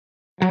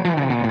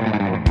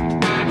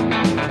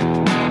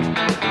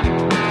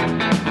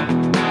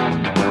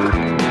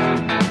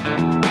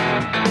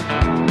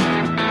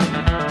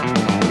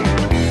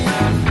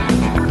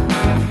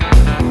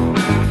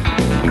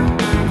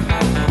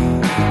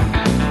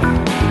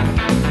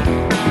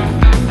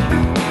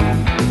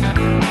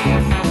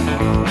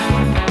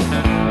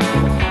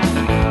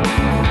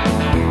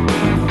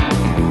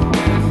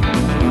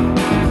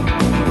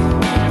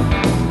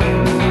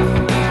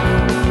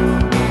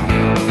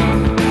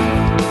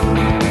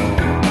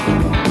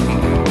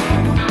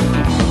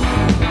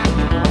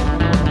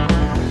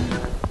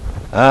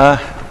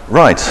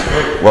Right,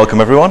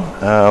 welcome everyone.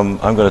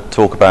 I'm going to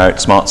talk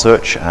about Smart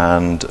Search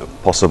and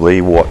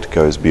possibly what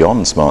goes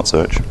beyond Smart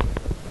Search.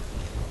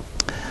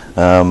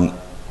 Get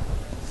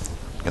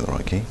the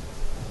right key.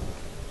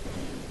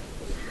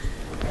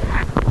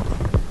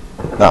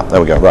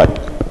 There we go, right.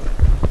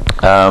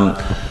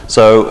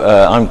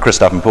 I'm Chris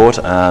Davenport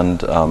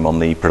and I'm on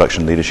the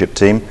production leadership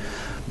team.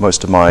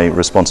 Most of my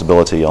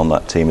responsibility on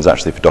that team is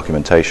actually for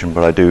documentation,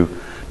 but I do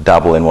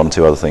dabble in one or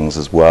two other things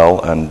as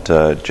well, and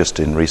just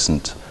in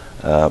recent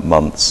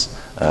months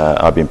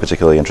I've been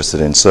particularly interested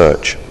in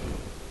search.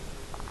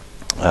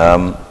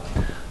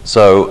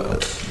 So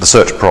the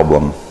search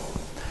problem.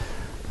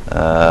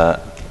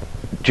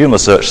 Joomla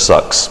search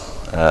sucks.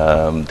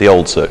 The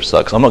old search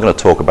sucks. I'm not going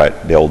to talk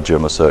about the old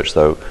Joomla search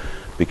though,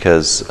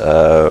 because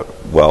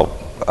well,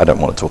 I don't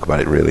want to talk about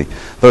it really.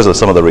 Those are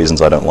some of the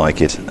reasons I don't like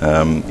it.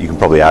 You can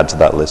probably add to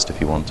that list if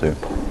you want to.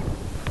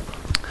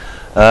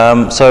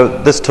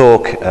 So this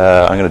talk,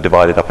 I'm going to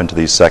divide it up into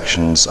these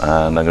sections,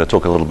 and I'm going to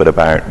talk a little bit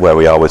about where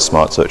we are with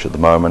Smart Search at the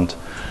moment.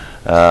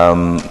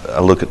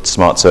 I'll look at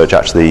Smart Search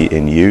actually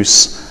in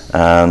use,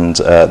 and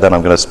then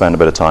I'm going to spend a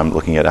bit of time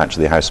looking at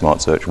actually how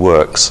Smart Search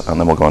works, and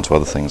then we'll go on to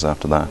other things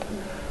after that.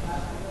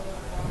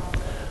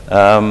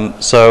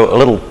 So a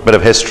little bit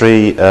of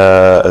history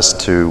as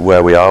to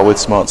where we are with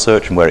Smart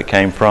Search and where it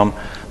came from.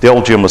 The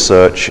old Joomla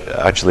search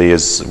actually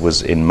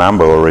was in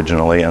Mambo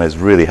originally, and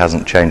really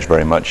hasn't changed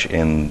very much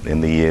in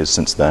the years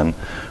since then.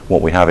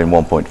 What we have in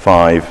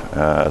 1.5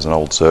 as an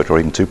old search, or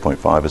even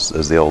 2.5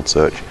 as the old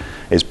search,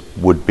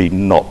 would be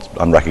not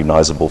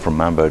unrecognizable from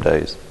Mambo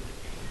days.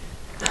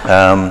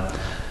 The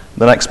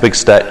next big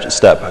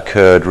step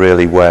occurred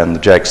really when the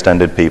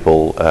JExtended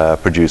people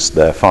produced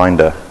their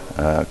Finder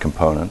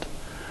component,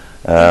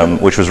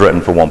 which was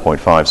written for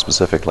 1.5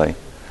 specifically.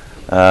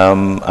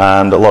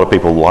 And a lot of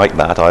people like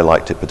that. I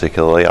liked it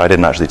particularly. I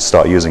didn't actually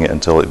start using it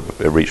until it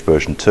reached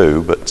version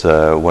 2, but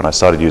when I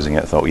started using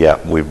it I thought, yeah,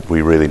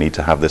 we really need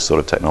to have this sort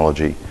of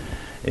technology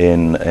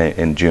in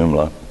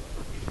Joomla.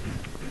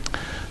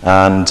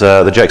 And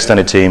the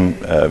JExtended team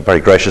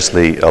very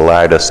graciously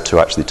allowed us to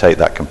actually take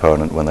that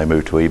component when they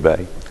moved to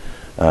eBay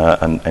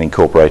and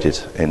incorporate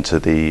it into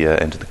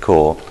the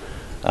core.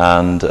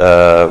 And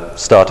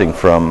starting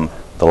from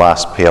the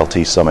last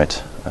PLT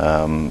summit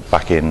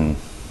back in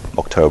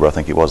October, I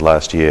think it was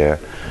last year,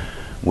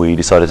 we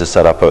decided to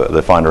set up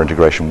the Finder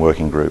integration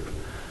working group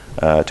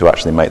to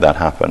actually make that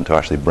happen, to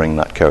actually bring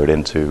that code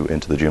into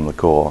the Joomla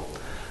core.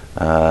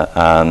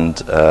 And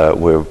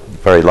we're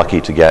very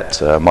lucky to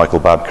get Michael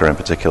Babka in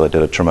particular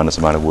did a tremendous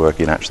amount of work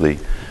in actually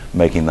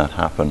making that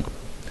happen.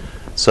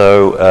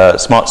 So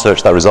Smart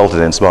Search, that resulted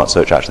in Smart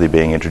Search actually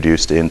being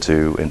introduced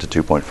into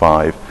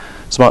 2.5.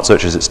 Smart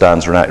Search as it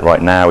stands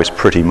right now is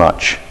pretty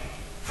much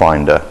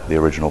Finder, the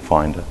original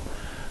Finder.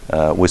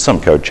 With some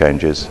code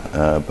changes,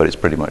 but it's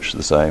pretty much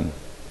the same.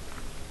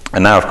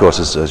 And now, of course,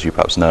 as you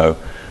perhaps know,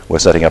 we're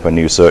setting up a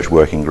new search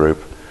working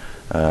group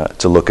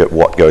to look at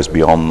what goes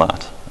beyond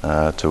that,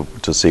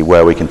 to see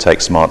where we can take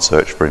Smart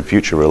Search for in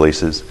future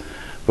releases,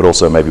 but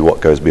also maybe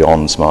what goes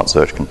beyond Smart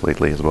Search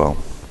completely as well.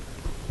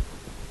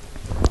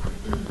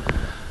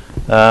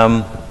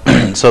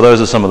 So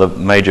those are some of the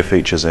major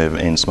features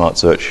in Smart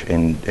Search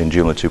in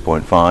Joomla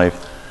 2.5.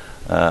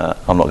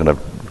 I'm not going to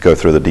go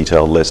through the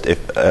detailed list.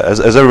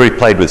 Has everybody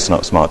played with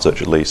Smart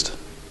Search at least?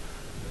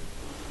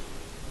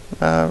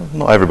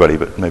 Not everybody,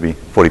 but maybe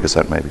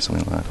 40%, maybe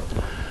something like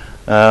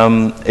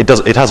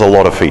that. It has a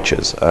lot of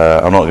features.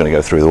 I'm not going to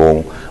go through them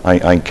all.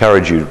 I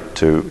encourage you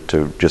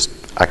to just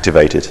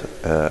activate it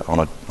on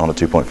a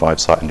 2.5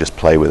 site and just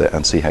play with it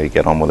and see how you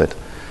get on with it.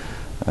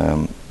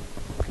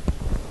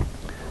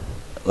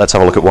 Let's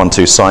have a look at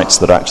 1-2 sites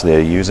that actually are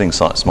using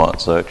Smart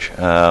Search.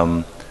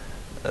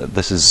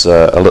 This is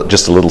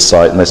just a little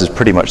site, and this is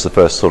pretty much the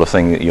first sort of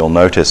thing that you'll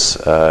notice,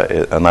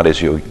 and that is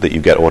that you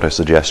get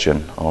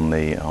auto-suggestion on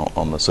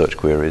the search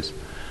queries.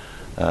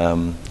 I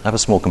have a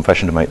small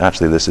confession to make.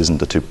 Actually, this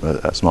isn't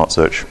a Smart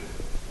Search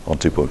on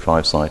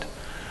 2.5 site.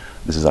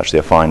 This is actually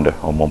a Finder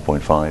on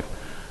 1.5.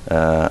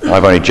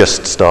 I've only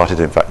just started,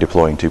 in fact,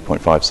 deploying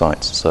 2.5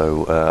 sites,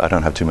 so I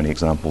don't have too many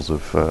examples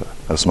of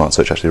Smart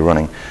Search actually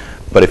running.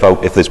 But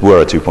if this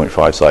were a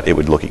 2.5 site, it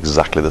would look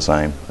exactly the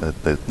same.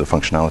 The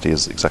functionality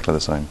is exactly the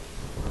same.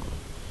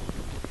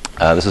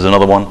 This is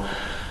another one.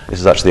 This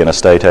is actually an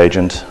estate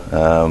agent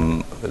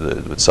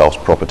with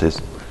self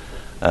properties.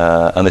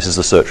 And this is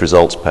the search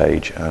results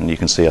page. And you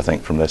can see, I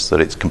think, from this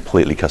that it's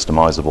completely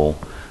customizable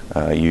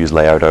You use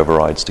layout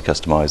overrides to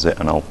customize it,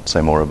 and I'll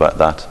say more about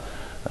that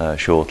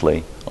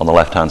shortly. On the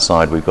left-hand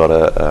side, we've got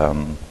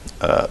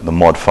the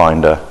mod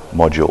finder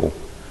module,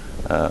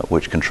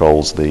 which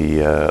controls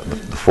the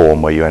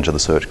form where you enter the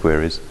search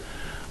queries.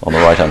 On the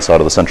right-hand side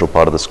of the central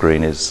part of the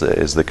screen is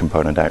the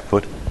component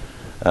output.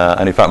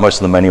 And in fact, most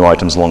of the menu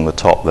items along the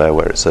top there,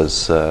 where it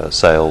says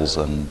sales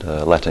and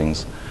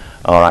lettings,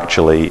 are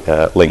actually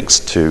links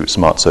to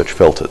Smart Search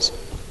filters.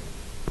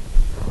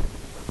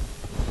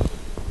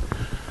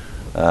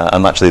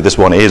 And actually, this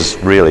one is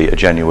really a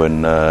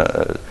genuine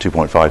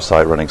 2.5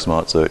 site running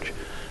Smart Search.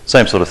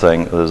 Same sort of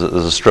thing. There's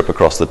a strip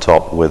across the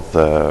top with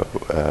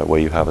where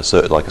you have a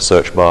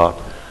search bar,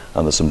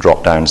 and there's some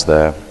drop downs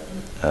there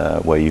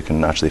where you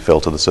can actually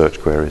filter the search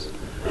queries.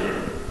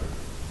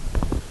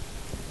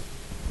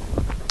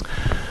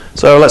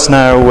 So let's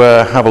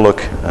now have a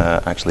look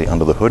actually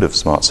under the hood of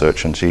Smart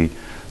Search and see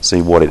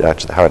how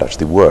it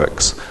actually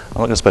works. I'm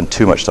not going to spend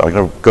too much time. I'm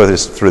going to go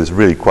through this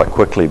really quite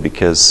quickly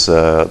because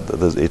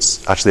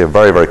it's actually a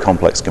very, very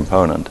complex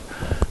component.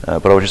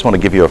 But I just want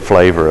to give you a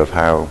flavor of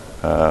how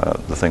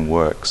the thing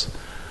works.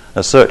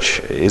 Search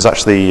is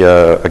actually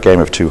a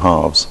game of two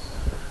halves.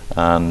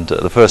 And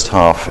the first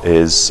half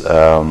is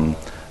analyzing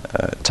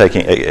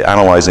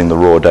the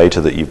raw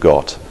data that you've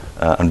got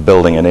and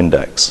building an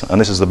index. And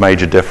this is the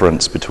major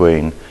difference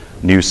between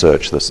new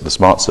search, the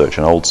Smart Search,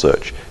 and old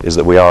search, is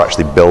that we are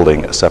actually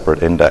building a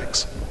separate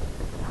index.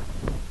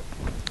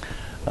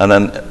 And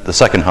then the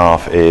second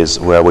half is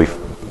where we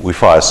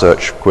fire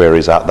search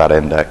queries at that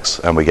index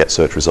and we get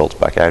search results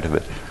back out of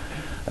it.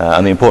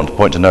 And the important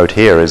point to note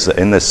here is that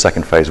in this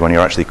second phase, when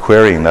you're actually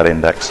querying that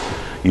index,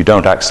 you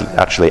don't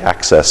actually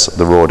access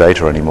the raw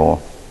data anymore.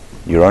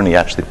 You're only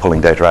actually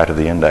pulling data out of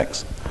the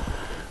index.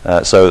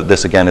 So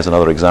this again is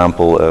another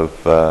example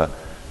of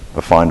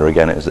a finder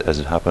again as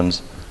it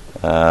happens.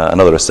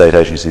 Another estate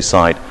agency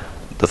site.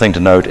 The thing to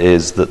note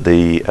is that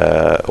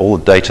all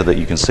the data that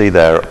you can see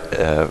there,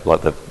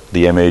 like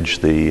the image,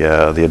 the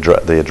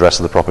address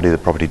of the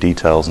property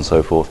details, and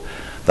so forth,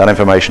 that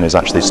information is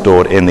actually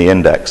stored in the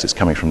index. It's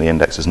coming from the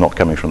index. It's not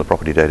coming from the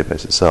property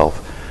database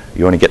itself.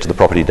 You only get to the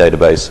property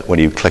database when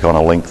you click on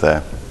a link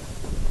there.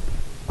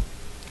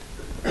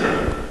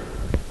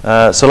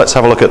 So let's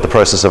have a look at the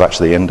process of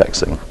actually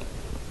indexing.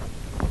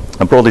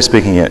 And broadly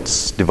speaking,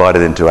 it's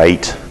divided into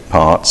 8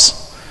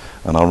 parts,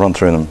 and I'll run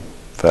through them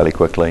fairly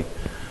quickly.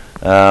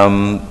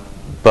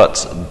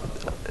 But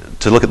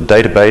to look at the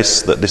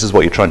database, this is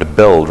what you're trying to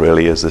build,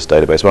 really, is this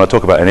database. When I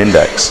talk about an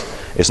index,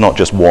 it's not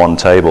just one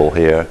table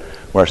here.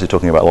 We're actually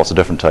talking about lots of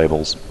different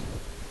tables.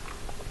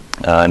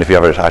 And if you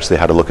ever actually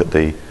had a look at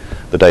the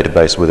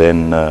database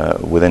within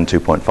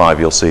 2.5,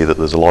 you'll see that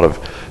there's a lot of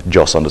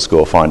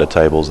JOS_finder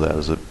tables there.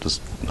 There's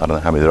I don't know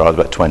how many there are,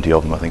 about 20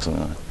 of them, I think,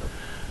 something like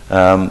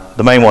that.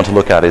 The main one to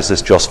look at is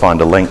this JOS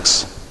finder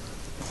links,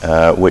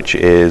 which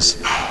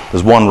is,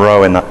 there's one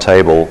row in that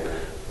table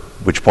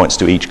which points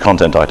to each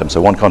content item.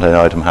 So one content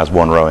item has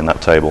one row in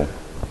that table.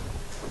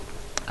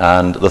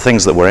 And the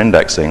things that we're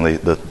indexing,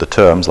 the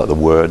terms, like the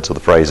words or the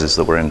phrases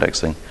that we're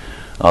indexing,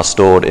 are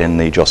stored in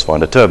the JOS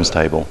finder terms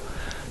table.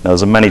 Now,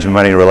 there's a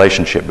many-to-many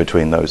relationship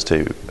between those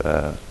two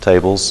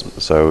tables.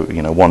 So,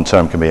 one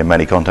term can be in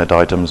many content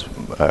items.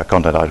 A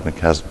content item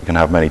can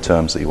have many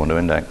terms that you want to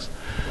index.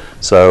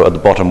 So, at the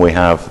bottom we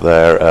have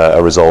there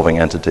a resolving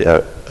entity,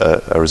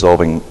 a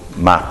resolving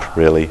map,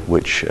 really,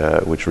 which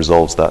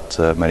resolves that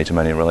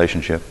many-to-many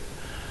relationship.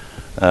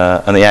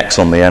 And the X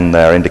on the end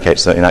there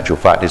indicates that, in actual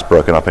fact, it's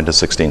broken up into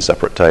 16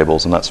 separate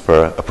tables, and that's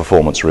for a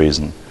performance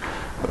reason.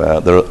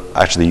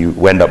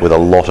 You end up with a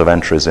lot of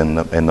entries in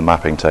the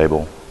mapping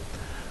table.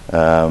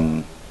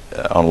 On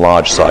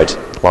large sites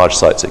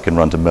it can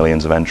run to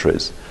millions of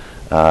entries,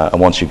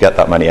 and once you get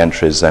that many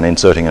entries, then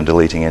inserting and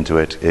deleting into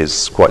it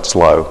is quite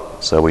slow,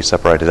 so we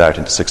separate it out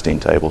into 16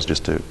 tables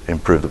just to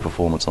improve the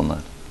performance on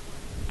that.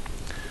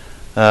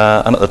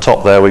 And at the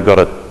top there we've got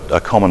a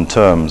common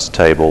terms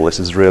table. This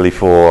is really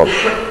for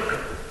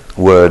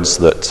words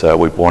that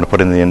we want to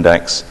put in the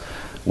index,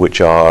 which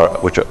are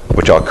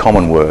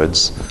common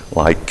words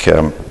like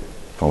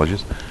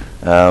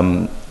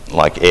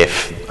like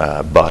if,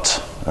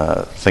 but,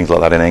 things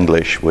like that in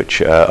English,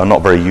 which are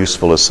not very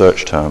useful as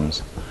search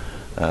terms.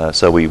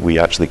 So we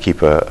actually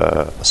keep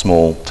a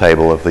small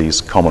table of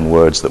these common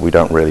words that we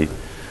don't really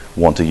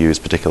want to use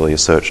particularly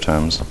as search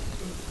terms.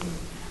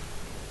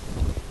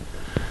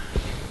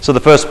 So the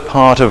first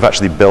part of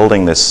actually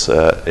building this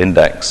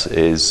index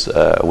is,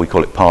 we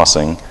call it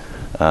parsing,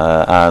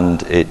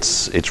 and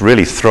it's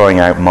really throwing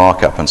out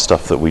markup and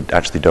stuff that we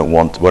actually don't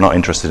want. We're not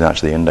interested in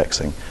actually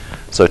indexing.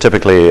 So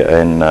typically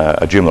in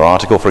a Joomla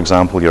article, for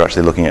example, you're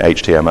actually looking at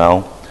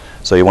HTML.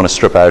 So you want to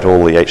strip out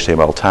all the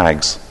HTML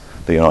tags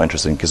that you're not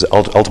interested in, because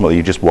ultimately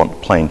you just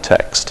want plain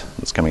text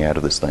that's coming out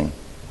of this thing.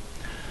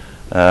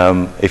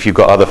 If you've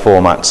got other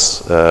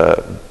formats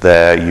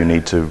there, you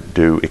need to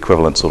do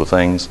equivalent sort of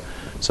things.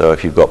 So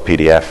if you've got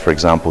PDF, for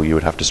example, you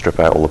would have to strip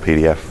out all the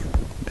PDF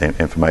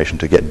information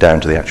to get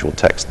down to the actual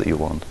text that you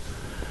want.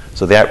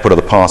 So the output of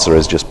the parser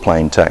is just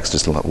plain text,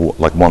 just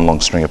like one long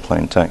string of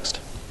plain text.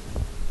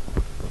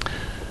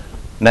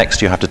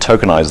 Next, you have to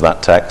tokenize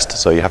that text,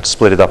 so you have to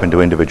split it up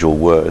into individual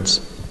words,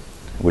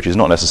 which is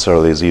not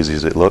necessarily as easy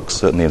as it looks,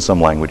 certainly in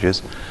some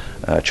languages.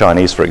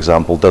 Chinese, for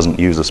example, doesn't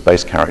use a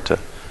space character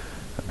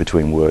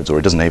between words, or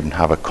it doesn't even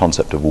have a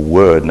concept of a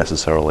word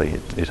necessarily.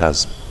 It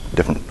has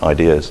different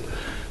ideas.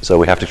 So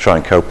we have to try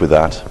and cope with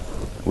that,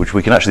 which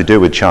we can actually do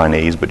with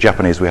Chinese, but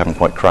Japanese we haven't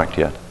quite cracked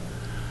yet.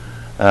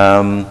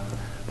 But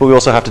we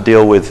also have to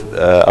deal with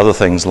other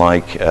things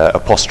like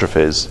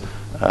apostrophes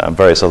and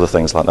various other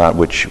things like that,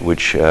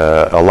 which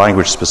are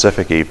language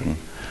specific even.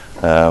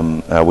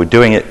 We're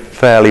doing it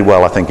fairly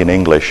well, I think, in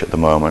English at the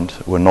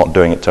moment. We're not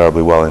doing it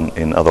terribly well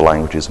in other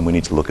languages, and we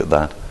need to look at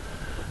that.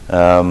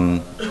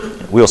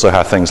 We also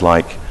have things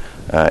like,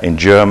 in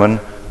German,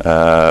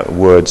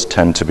 words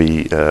tend to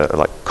be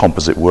like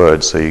composite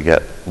words, so you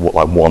get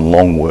like one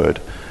long word,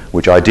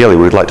 which ideally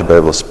we'd like to be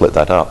able to split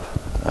that up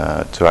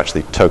to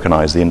actually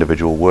tokenize the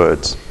individual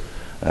words.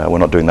 We're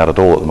not doing that at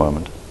all at the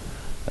moment.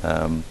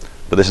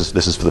 But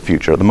this is for the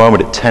future. At the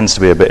moment, it tends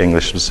to be a bit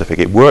English specific.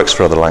 It works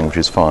for other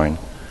languages fine,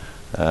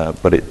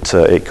 but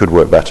it could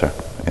work better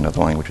in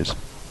other languages.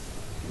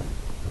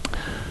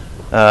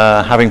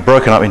 Having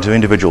broken up into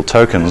individual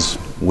tokens,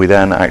 we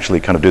then actually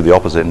kind of do the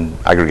opposite and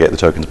aggregate the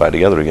tokens back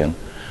together again.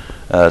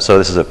 So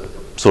this is a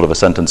sort of a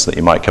sentence that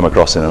you might come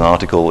across in an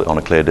article on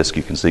a clear disk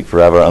you can seek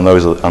forever, and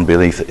those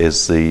underneath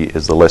is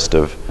the list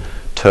of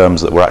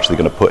terms that we're actually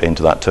going to put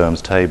into that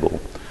terms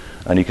table.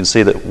 And you can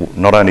see that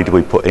not only do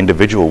we put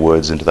individual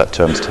words into that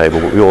terms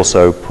table, but we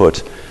also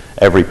put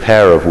every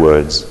pair of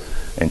words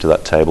into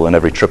that table and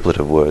every triplet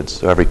of words.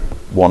 So every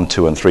 1,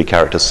 2, and 3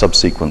 character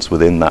subsequence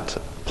within that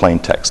plain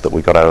text that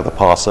we got out of the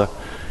parser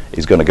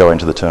is going to go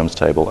into the terms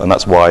table. And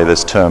that's why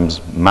this terms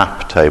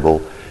map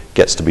table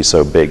gets to be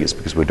so big. It's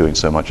because we're doing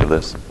so much of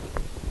this.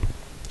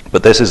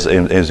 But this is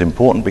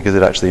important because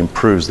it actually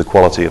improves the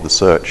quality of the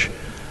search.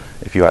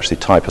 If you actually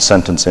type a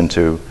sentence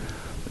into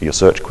your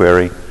search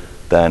query,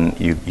 then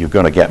you're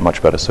going to get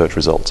much better search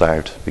results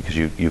out because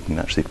you can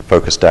actually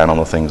focus down on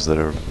the things that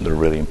are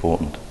really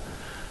important.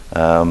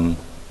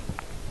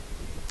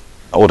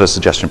 Auto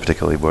suggestion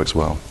particularly works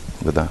well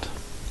with that.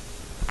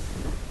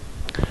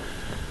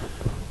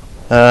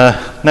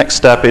 Next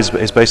step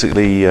is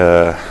basically,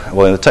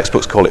 well, in the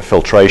textbooks call it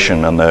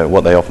filtration, and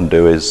what they often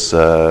do is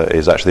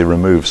actually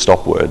remove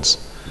stop words,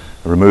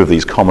 remove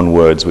these common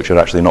words which are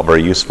actually not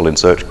very useful in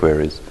search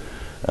queries,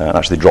 and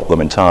actually drop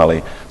them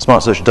entirely.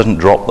 Smart Search doesn't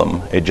drop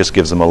them; it just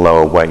gives them a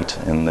lower weight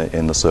in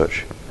the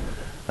search.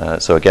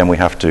 So again, we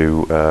have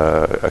to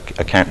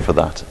account for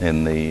that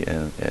in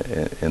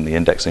the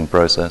indexing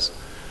process.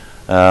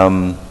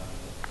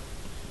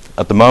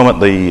 At the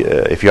moment,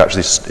 if you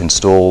actually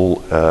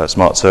install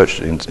Smart Search,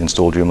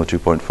 install Joomla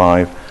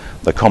 2.5,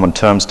 the common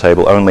terms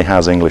table only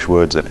has English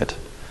words in it.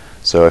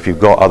 So if you've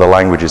got other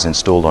languages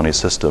installed on your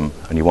system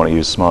and you want to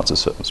use Smart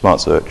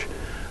Search,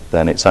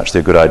 then it's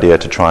actually a good idea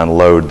to try and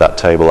load that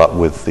table up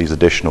with these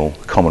additional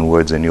common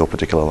words in your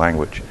particular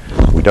language.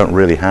 We don't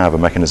really have a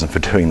mechanism for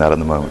doing that at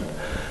the moment.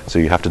 So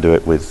you have to do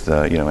it with in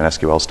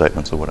SQL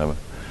statements or whatever.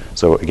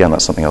 So again,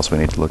 that's something else we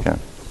need to look at.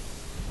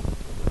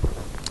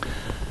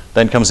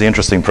 Then comes the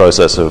interesting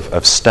process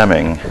of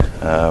stemming.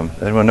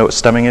 Anyone know what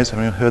stemming is? Have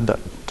anyone heard that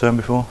term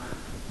before?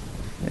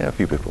 Yeah, a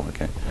few people,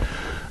 okay.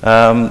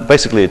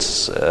 Basically,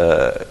 it's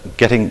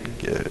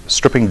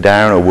stripping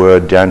down a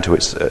word down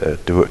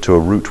to a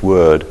root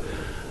word,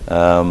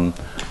 and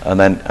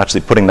then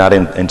actually putting that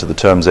into the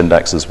terms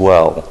index as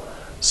well.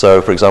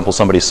 So, for example,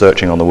 somebody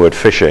searching on the word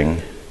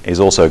fishing is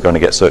also going to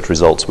get search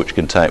results which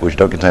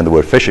don't contain the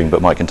word fishing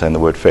but might contain the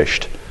word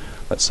fished,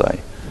 let's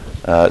say.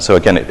 So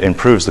again, it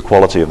improves the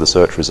quality of the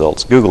search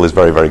results. Google is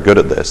very, very good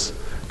at this.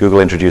 Google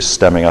introduced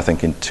stemming, I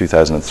think, in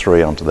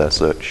 2003 onto their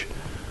search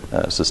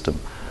system.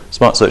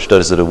 Smart Search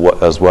does it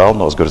as well,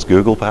 not as good as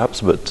Google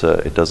perhaps, but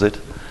it does it.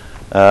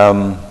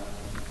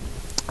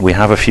 We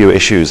have a few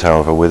issues,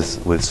 however,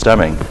 with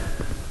stemming.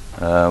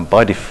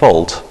 By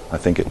default, I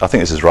think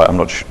this is right. I'm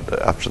not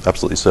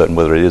absolutely certain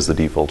whether it is the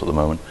default at the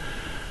moment,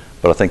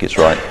 but I think it's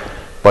right.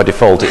 By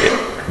default,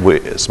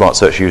 Smart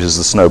Search uses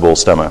the snowball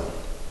stemmer.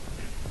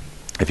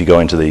 If you go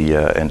into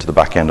the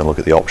back end and look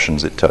at the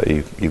options,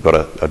 you've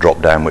got a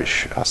drop down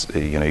which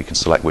you can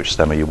select which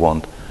stemmer you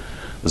want.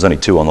 There's only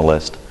 2 on the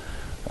list,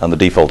 and the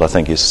default I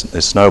think is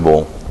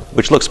Snowball,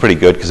 which looks pretty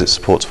good because it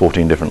supports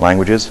 14 different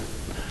languages.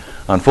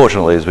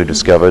 Unfortunately, as we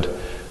discovered,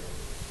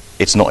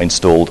 it's not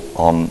installed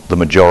on the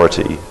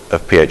majority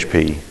of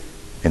PHP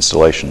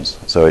installations.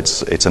 So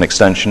it's an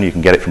extension. You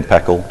can get it from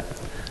Peckle,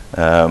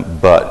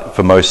 but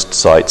for most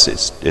sites,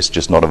 it's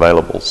just not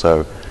available.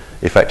 So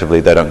effectively,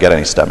 they don't get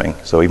any stemming.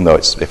 So even though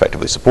it's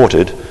effectively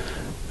supported,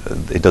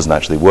 it doesn't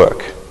actually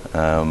work.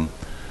 Now,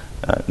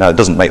 it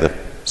doesn't make the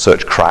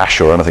search crash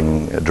or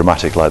anything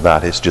dramatic like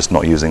that. It's just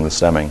not using the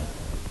stemming.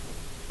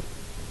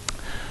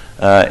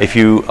 If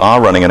you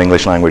are running an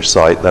English language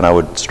site, then I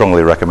would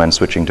strongly recommend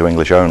switching to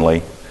English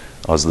only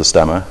as the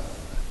stemmer,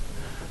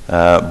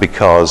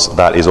 because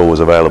that is always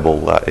available.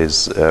 That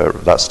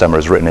stemmer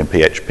is written in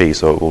PHP,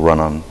 so it will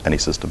run on any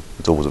system.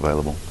 It's always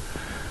available.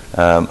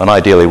 And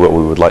ideally, what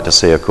we would like to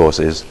see, of course,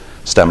 is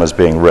stemmers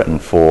being written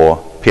for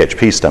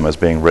PHP stemmers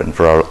being written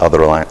for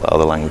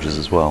other languages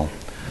as well.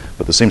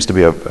 But there seems to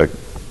be a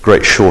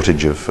great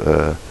shortage of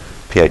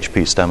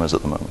PHP stemmers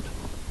at the moment.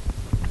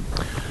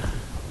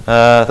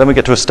 Then we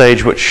get to a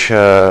stage which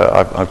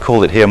I've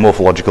called it here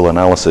morphological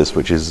analysis,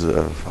 which is,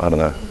 I don't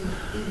know,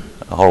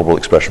 a horrible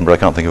expression, but I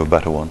can't think of a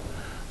better one.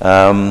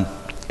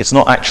 It's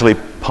not actually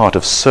part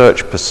of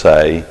search per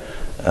se.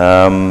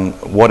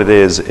 What it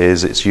is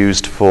it's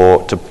used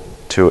to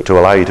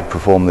allow you to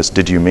perform this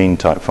did you mean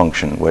type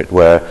function,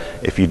 where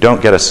if you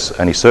don't get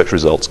any search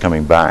results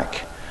coming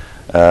back,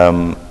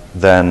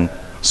 then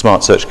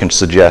Smart Search can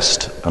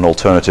suggest an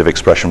alternative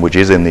expression which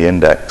is in the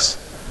index,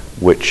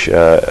 which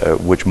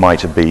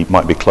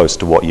might be close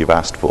to what you've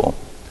asked for.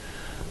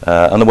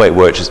 And the way it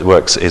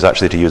works is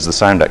actually to use the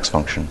soundex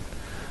function.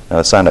 Now,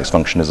 the soundex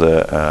function is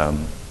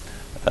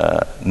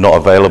not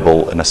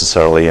available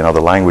necessarily in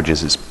other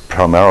languages. It's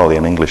primarily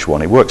an English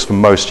one. It works for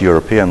most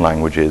European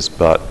languages,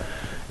 but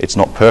it's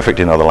not perfect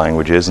in other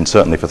languages, and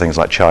certainly for things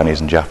like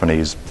Chinese and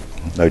Japanese,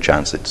 no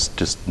chance. It's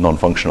just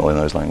non-functional in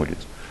those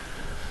languages.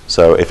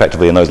 So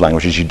effectively in those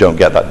languages you don't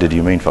get that did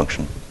you mean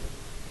function.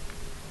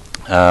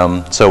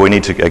 So we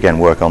need to again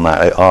work on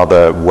that. Are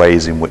there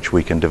ways in which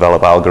we can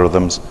develop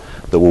algorithms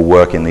that will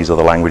work in these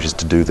other languages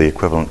to do the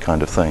equivalent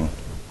kind of thing?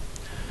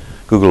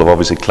 Google have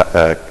obviously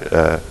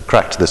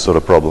cracked this sort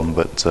of problem,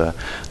 but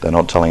they're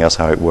not telling us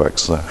how it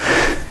works. So.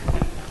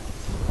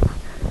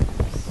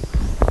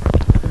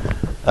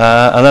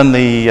 And then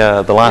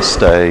the last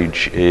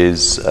stage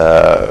is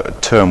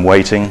term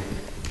weighting.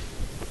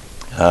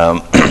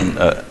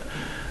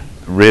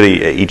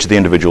 Really, each of the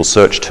individual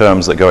search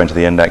terms that go into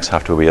the index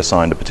have to be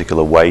assigned a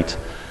particular weight,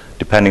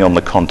 depending on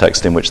the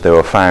context in which they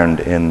were found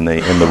in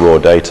the raw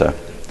data.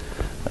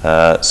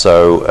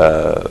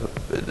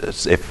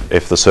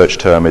 If the search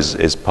term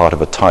is part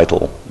of a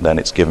title, then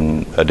it's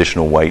given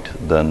additional weight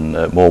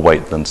more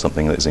weight than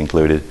something that is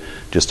included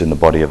just in the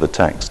body of the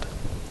text.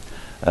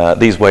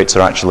 These weights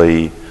are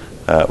actually,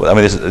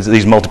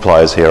 these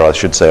multipliers here, I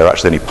should say, are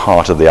actually only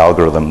part of the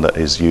algorithm that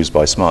is used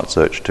by Smart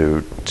Search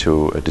to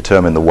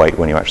determine the weight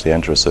when you actually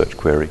enter a search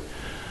query.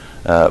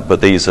 But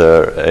these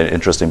are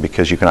interesting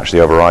because you can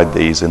actually override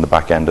these in the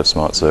back end of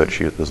Smart Search.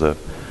 There's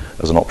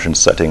an options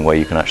setting where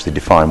you can actually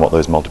define what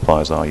those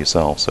multipliers are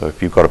yourself. So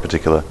if you've got a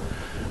particular,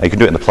 you can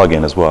do it in the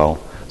plugin as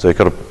well. So you've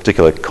got a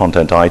particular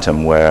content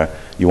item where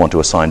you want to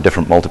assign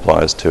different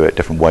multipliers to it,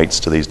 different weights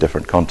to these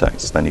different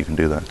contexts, then you can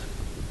do that.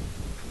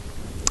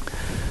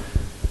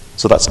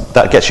 So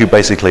that gets you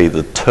basically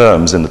the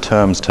terms in the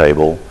terms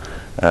table.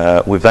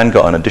 We've then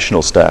got an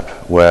additional step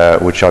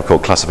which I've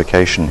called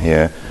classification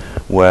here,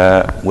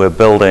 where we're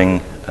building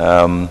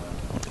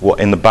what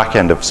in the back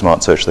end of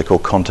Smart Search they call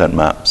content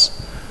maps.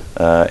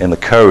 In the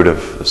code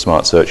of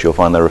Smart Search, you'll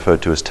find they're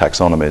referred to as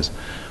taxonomies.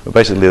 But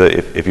basically,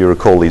 if you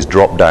recall these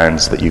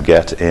drop-downs that you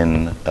get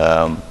in,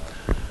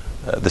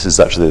 this is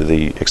actually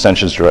the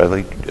extensions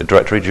directory,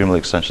 Joomla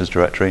extensions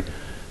directory.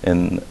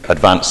 In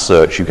advanced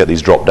search, you get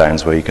these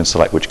drop-downs where you can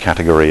select which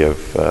category of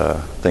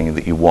thing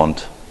that you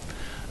want.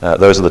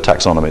 Those are the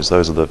taxonomies.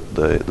 Those are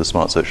the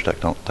Smart Search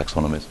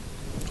taxonomies.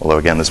 Although,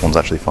 again, this one's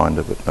actually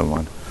Finder, but never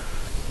mind.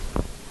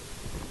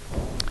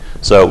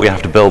 So we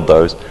have to build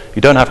those.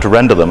 You don't have to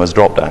render them as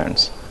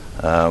drop-downs.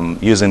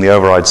 Using the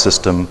override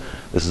system,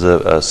 this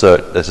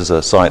is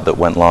a site that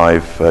went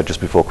live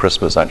just before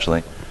Christmas,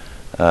 actually,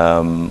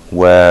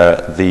 where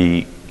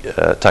the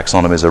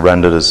taxonomies are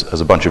rendered as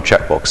a bunch of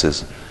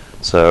checkboxes.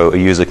 So a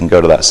user can go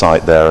to that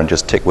site there and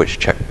just tick which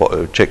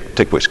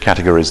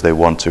categories they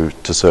want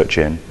to search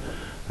in,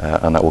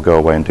 and that will go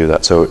away and do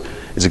that. So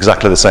it's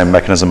exactly the same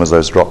mechanism as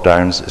those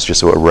drop-downs. It's just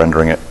sort of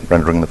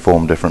rendering the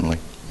form differently.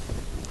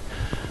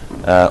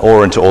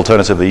 Or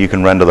alternatively, you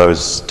can render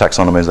those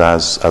taxonomies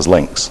as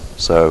links.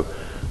 So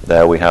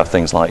there we have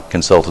things like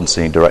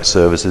consultancy and direct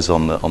services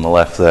on the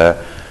left there,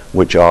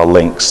 which are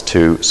links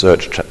to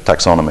search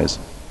taxonomies.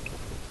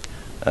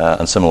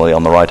 And similarly,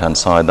 on the right-hand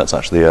side, that's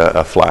actually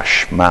a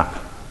flash map.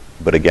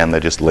 But again,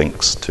 they're just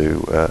links to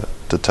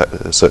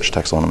search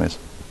taxonomies.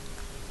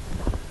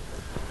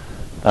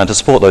 And to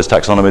support those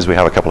taxonomies, we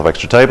have a couple of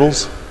extra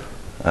tables.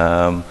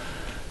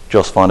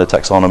 JOS Finder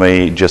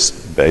taxonomy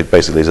just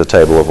basically is a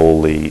table of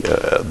all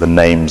the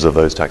names of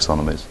those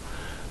taxonomies.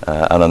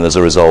 And then there's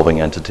a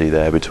resolving entity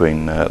there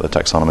between the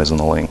taxonomies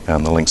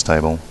and the links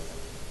table.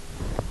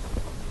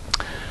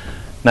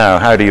 Now,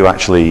 how do you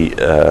actually...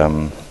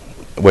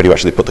 where do you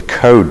actually put the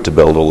code to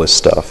build all this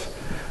stuff?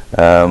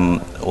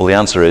 Well, the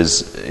answer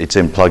is it's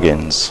in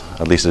plugins.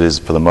 At least it is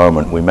for the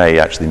moment. We may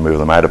actually move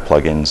them out of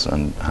plugins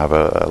and have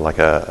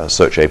a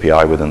search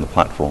API within the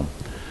platform.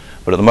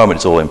 But at the moment,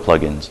 it's all in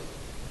plugins.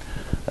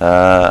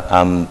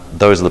 And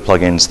those are the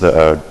plugins that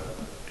are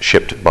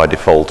shipped by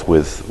default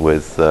with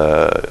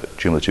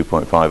Joomla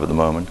 2.5 at the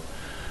moment.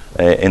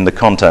 In the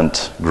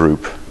content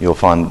group, you'll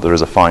find there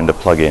is a Finder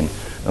plugin,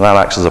 and that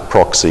acts as a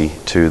proxy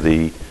to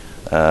the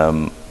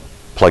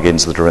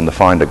plugins that are in the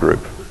Finder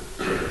group.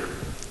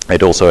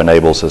 It also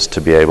enables us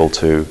to be able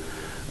to,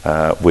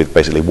 with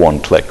basically one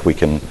click, we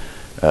can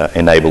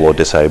enable or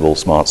disable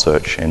Smart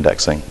Search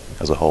indexing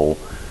as a whole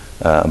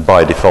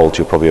By default,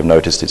 you'll probably have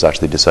noticed it's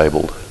actually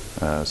disabled.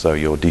 So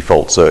your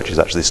default search is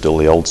actually still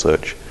the old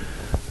search.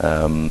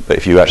 But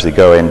if you actually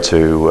go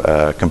into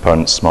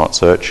Components Smart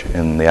Search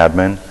in the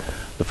admin,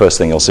 the first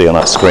thing you'll see on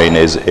that screen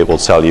is it will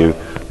tell you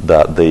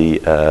that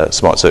the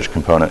Smart Search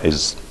component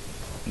is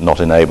not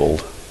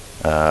enabled.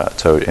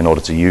 So in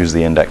order to use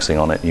the indexing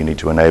on it, you need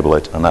to enable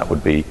it, and that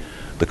would be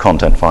the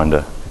Content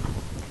Finder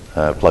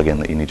plugin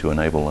that you need to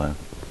enable there.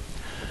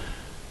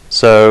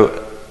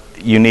 So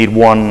you need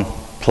one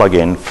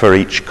plugin for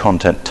each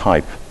content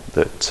type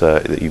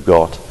that you've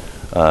got.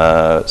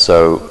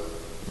 So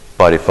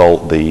by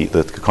default, the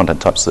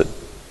content types that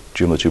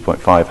Joomla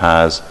 2.5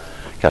 has,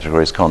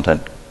 categories,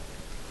 content,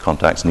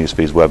 contacts,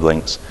 newsfeeds, web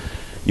links.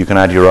 You can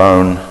add your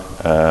own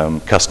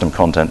custom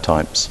content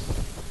types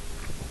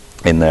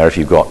in there if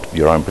you've got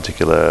your own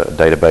particular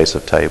database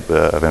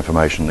of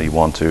information that you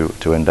want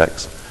to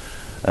index.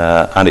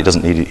 And it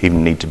doesn't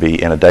even need to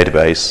be in a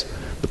database.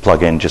 The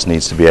plugin just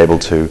needs to be able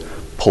to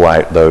pull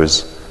out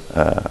those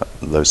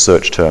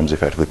search terms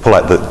effectively, pull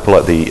out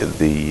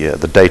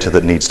the data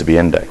that needs to be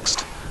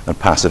indexed and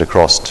pass it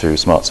across to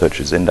Smart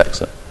Search's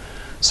indexer.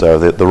 So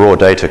the raw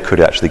data could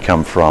actually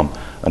come from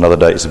another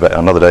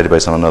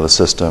database on another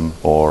system,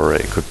 or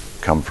it could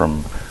come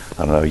from,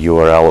 I don't know,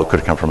 URL, it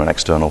could come from an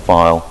external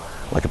file.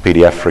 Like a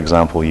PDF, for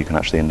example, you can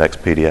actually index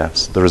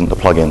PDFs. There isn't a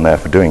plugin there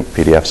for doing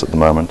PDFs at the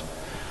moment,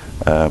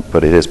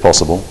 but it is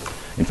possible.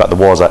 In fact, there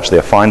was actually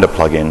a Finder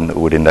plugin that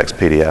would index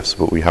PDFs,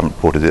 but we haven't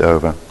ported it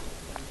over.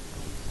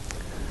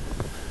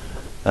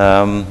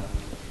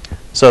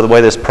 So the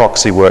way this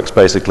proxy works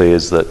basically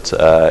is that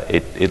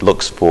it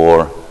looks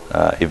for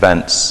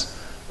events,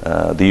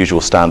 the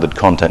usual standard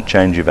content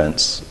change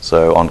events,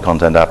 so on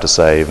content after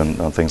save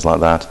and things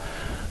like that,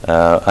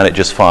 and it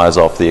just fires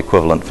off the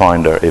equivalent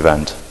Finder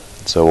event.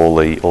 So all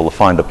the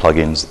Finder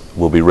plugins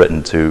will be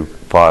written to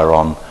fire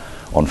on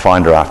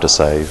Finder after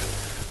save,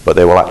 but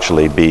they will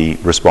actually be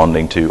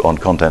responding to on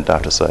content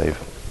after save.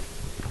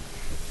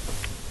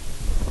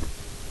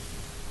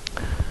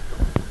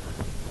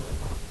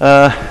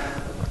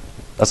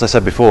 As I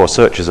said before,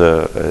 search is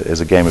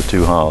a game of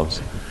two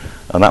halves,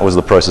 and that was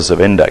the process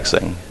of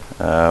indexing,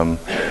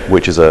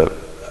 which is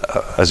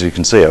as you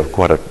can see,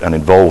 quite an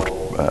involved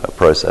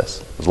process.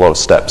 There's a lot of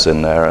steps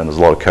in there, and there's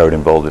a lot of code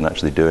involved in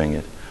actually doing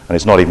it. And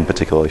it's not even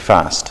particularly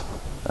fast.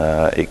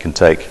 It can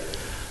take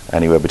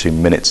anywhere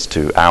between minutes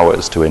to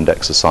hours to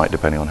index a site,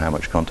 depending on how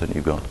much content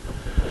you've got.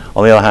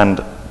 On the other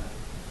hand,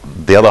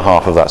 the other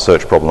half of that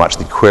search problem,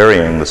 actually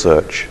querying the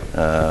search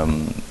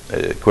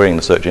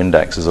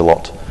index, is a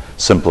lot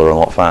simpler and a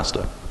lot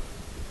faster.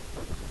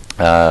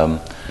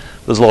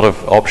 There's a lot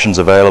of options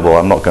available.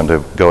 I'm not going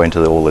to go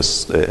into all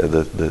this,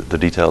 the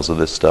details of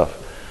this stuff,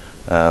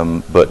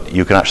 but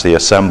you can actually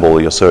assemble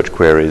your search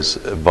queries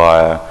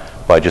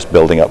by just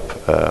building up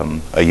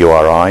a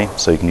URI.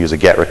 So you can use a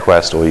GET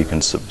request, or you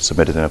can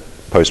submit it in a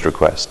POST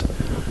request.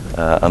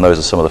 And those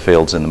are some of the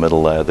fields in the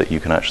middle there that you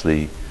can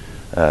actually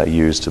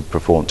use to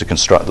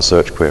construct the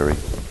search query.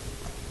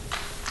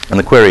 And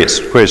the query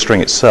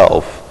string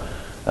itself,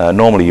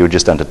 normally you would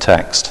just enter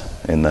text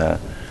in there,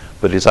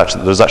 but there's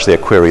actually a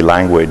query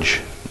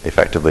language,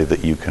 effectively,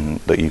 that you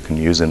can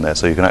use in there.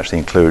 So you can actually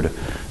include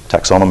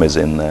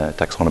taxonomies in there,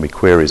 taxonomy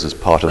queries as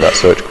part of that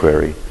search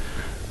query.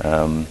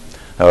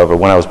 However,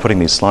 when I was putting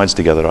these slides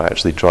together, I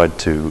actually tried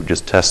to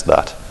just test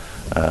that,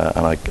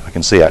 and I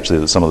can see actually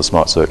that some of the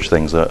Smart Search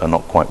things are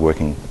not quite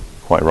working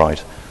quite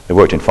right. They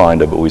worked in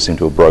Finder, but we seem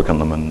to have broken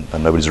them, and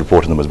nobody's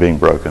reported them as being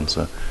broken,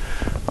 so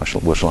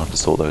we shall have to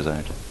sort those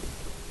out.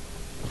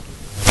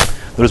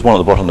 There is one at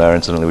the bottom there,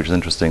 incidentally, which is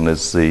interesting.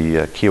 There's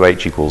the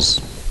QH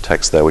equals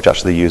text there, which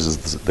actually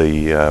uses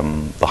the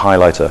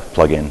highlighter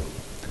plugin.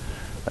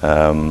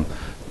 And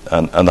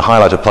the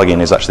highlighter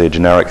plugin is actually a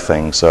generic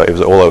thing, so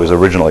although it was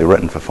originally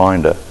written for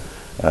Finder,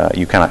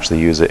 you can actually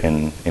use it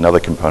in other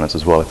components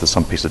as well. If there's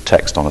some piece of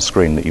text on a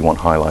screen that you want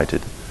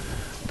highlighted,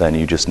 then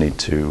you just need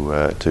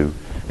to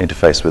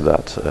interface with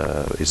that.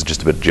 It's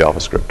just a bit of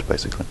JavaScript,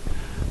 basically.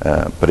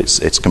 But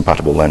it's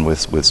compatible then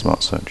with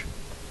Smart Search.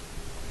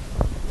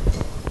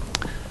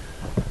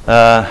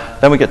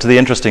 Then we get to the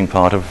interesting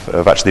part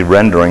of actually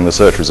rendering the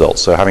search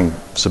results. So having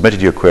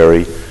submitted your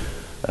query,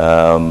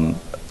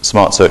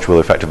 Smart Search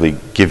will effectively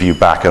give you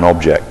back an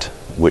object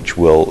which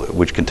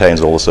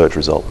contains all the search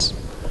results.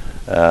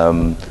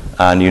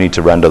 And you need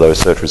to render those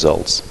search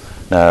results.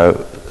 Now,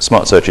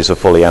 Smart Search is a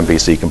fully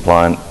MVC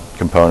compliant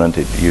component.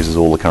 It uses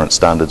all the current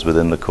standards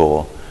within the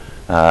core.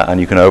 And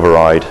you can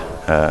override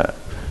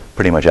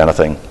pretty much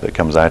anything that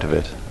comes out of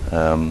it.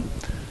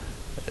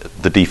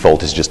 The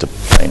default is just a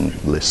plain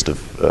list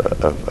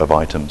of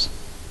items.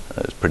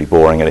 It's pretty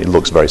boring, and it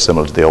looks very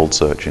similar to the old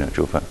search in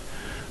actual fact.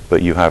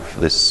 But you have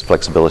this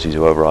flexibility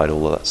to override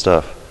all of that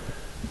stuff.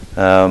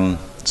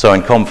 So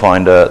in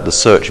ComFinder, the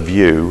search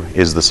view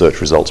is the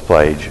search results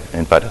page.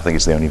 In fact, I think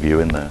it's the only view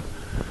in there.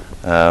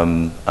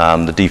 And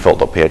the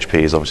default.php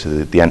is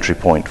obviously the entry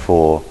point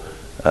for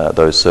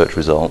those search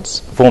results.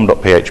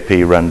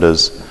 Form.php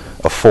renders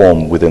a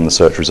form within the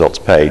search results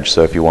page.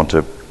 So if you want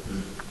to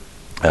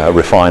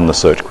refine the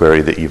search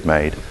query that you've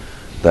made,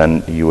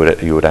 then you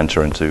would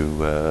enter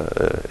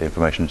into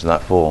information into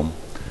that form.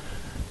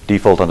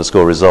 Default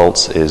underscore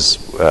results is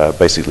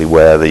basically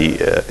where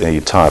the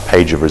entire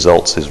page of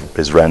results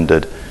is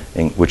rendered,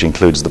 which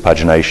includes the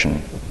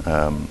pagination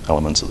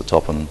elements at the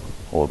top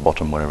or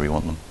bottom, wherever you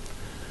want them.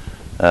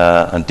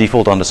 And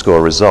default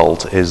underscore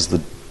result is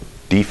the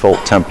default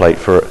template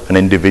for an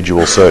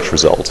individual search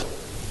result.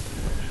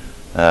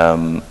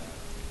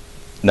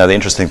 Now, the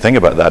interesting thing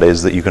about that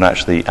is that you can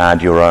actually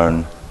add your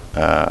own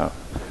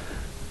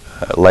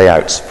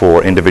layouts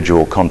for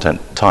individual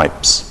content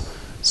types.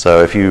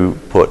 So if you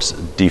put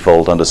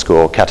default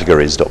underscore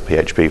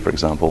categories.php, for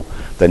example,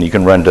 then you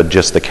can render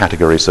just the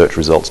category search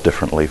results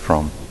differently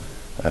from,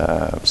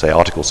 say,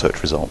 article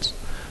search results.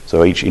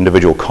 So each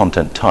individual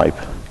content type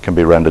can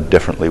be rendered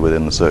differently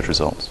within the search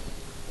results.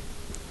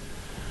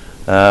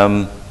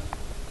 And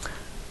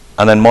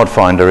then mod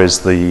finder is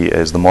the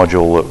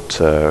module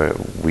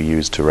that we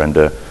use to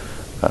render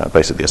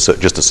basically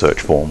just a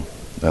search form,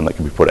 and that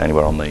can be put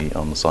anywhere on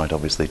the site,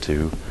 obviously,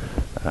 to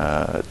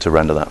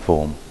render that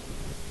form.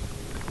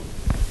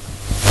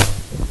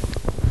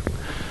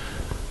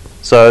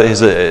 So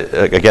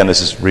again,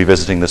 this is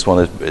revisiting this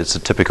one. It's a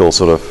typical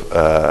sort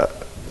of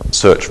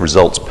search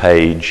results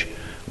page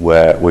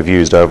where we've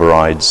used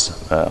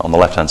overrides. On the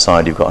left-hand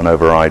side, you've got an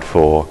override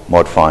for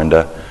mod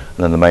finder.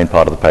 And then the main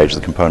part of the page,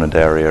 the component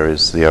area,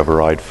 is the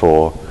override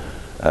for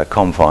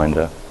com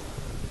finder.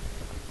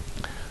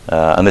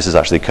 And this is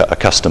actually a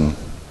custom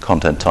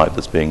content type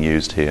that's being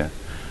used here.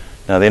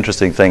 Now, the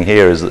interesting thing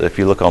here is that if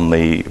you look on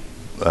the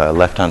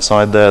left-hand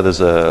side there's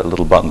a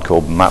little button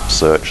called Map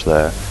Search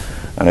there.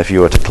 And if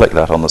you were to click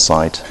that on the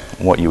site,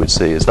 what you would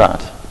see is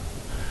that.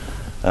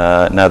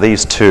 Now,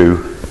 these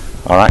two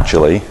are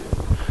actually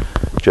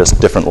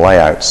just different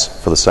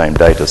layouts for the same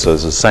data. So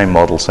it's the same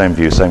model, same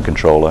view, same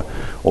controller.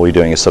 All you're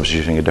doing is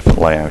substituting a different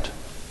layout.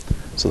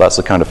 So that's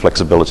the kind of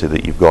flexibility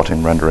that you've got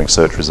in rendering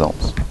search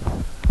results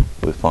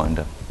with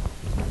Finder.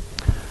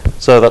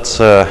 So that's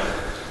a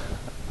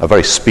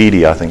very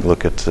speedy, I think,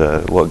 look at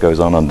what goes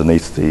on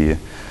underneath the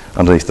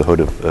hood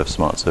of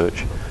Smart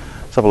Search.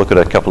 Let's have a look at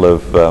a couple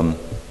of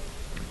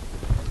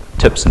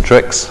tips and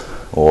tricks,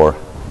 or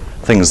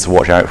things to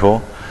watch out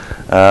for.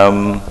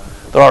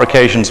 There are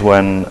occasions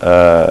when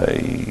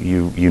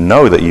you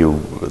know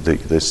that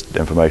this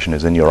information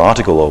is in your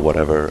article or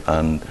whatever,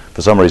 and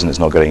for some reason it's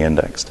not getting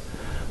indexed.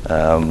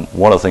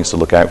 One of the things to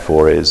look out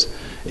for is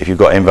if you've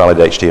got invalid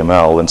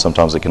HTML, then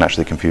sometimes it can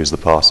actually confuse the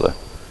parser.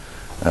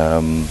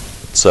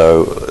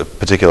 So a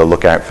particular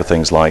look out for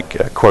things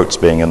like quotes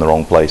being in the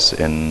wrong place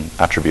in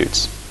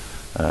attributes,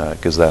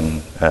 because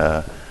then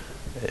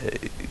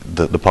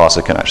the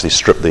parser can actually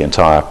strip the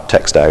entire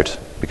text out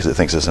because it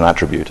thinks it's an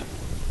attribute,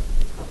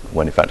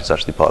 when in fact it's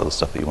actually part of the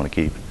stuff that you want to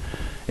keep.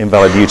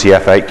 Invalid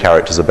UTF-8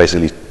 characters are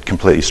basically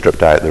completely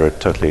stripped out. They're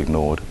totally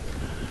ignored.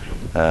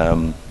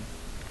 And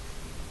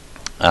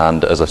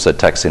as I've said,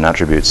 text in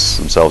attributes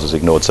themselves is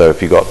ignored. So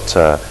if you've got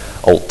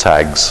alt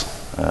tags,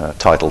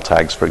 title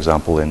tags, for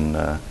example, in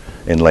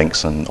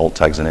links, and alt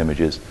tags in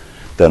images,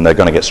 then they're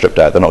going to get stripped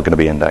out. They're not going to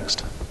be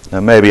indexed. Now,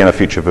 maybe in a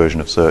future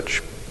version of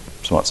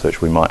Smart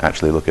Search, we might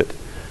actually look at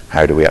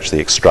how do we actually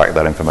extract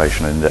that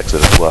information and index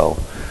it as well.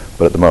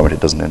 But at the moment, it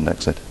doesn't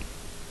index it.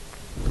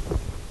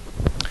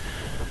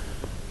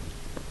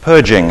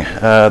 Purging.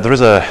 There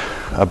is a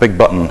big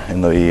button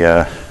in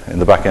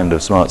the back end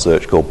of Smart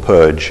Search called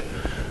Purge,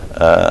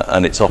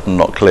 and it's often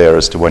not clear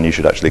as to when you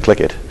should actually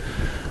click it.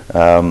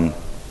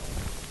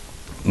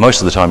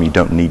 Most of the time, you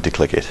don't need to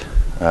click it.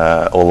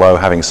 Although,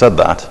 having said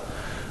that,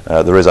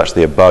 there is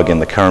actually a bug in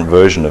the current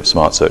version of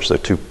Smart Search, so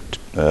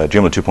Joomla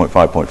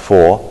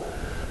 2.5.4.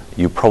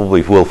 You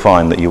probably will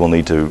find that you will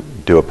need to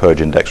do a purge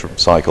index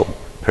cycle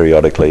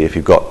periodically if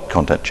you've got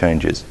content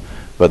changes.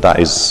 But that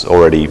is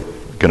already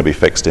going to be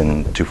fixed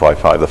in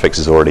 2.5.5. The fix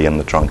is already in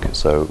the trunk.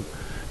 So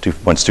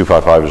once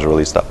 2.5.5 is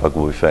released, that bug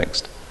will be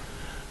fixed.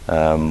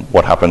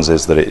 What happens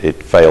is that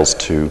it fails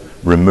to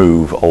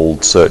remove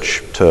old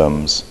search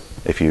terms.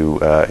 If you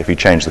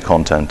change the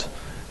content,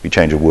 if you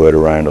change a word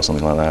around or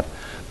something like that,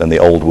 then the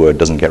old word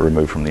doesn't get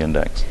removed from the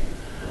index.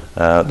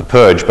 The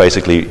purge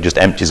basically just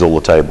empties all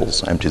the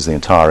tables, empties the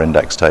entire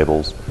index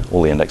tables,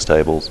 all the index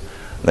tables.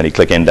 And then you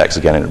click index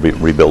again and it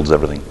rebuilds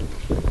everything.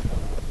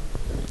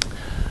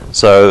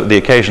 So the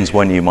occasions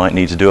when you might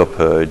need to do a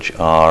purge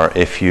are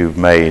if you've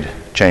made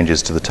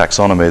changes to the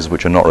taxonomies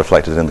which are not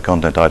reflected in the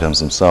content items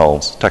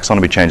themselves.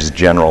 Taxonomy changes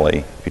generally.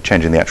 If you're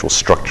changing the actual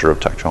structure of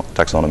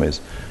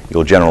taxonomies,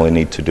 you'll generally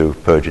need to do a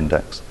purge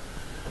index.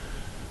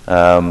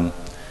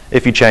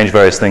 If you change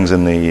various things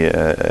in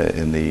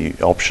the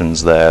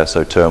options there,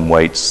 so term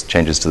weights,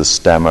 changes to the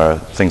stemmer,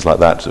 things like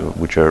that,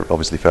 which are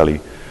obviously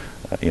fairly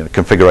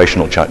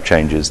configurational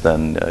changes,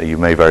 then you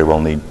may very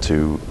well need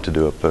to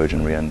do a purge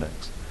and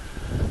reindex.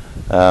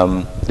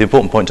 The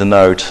important point to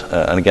note,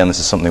 and again this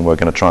is something we're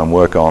going to try and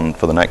work on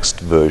for the next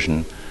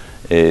version,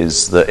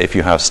 is that if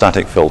you have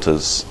static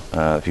filters,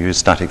 if you use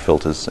static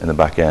filters in the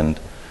back end,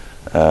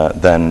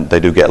 then they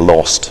do get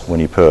lost when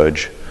you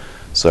purge.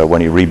 So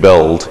when you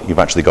rebuild, you've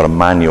actually got to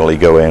manually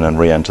go in and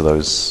re-enter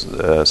those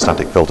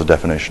static filter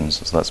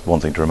definitions. So that's one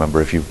thing to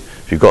remember. If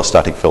you've got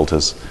static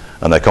filters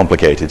and they're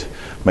complicated,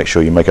 make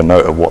sure you make a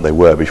note of what they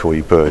were before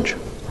you purge.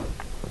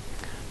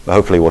 But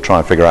hopefully we'll try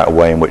and figure out a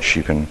way in which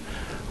you can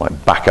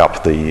back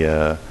up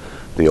the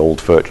old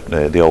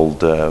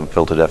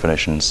filter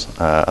definitions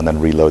and then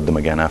reload them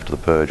again after the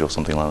purge or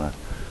something like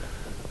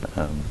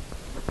that.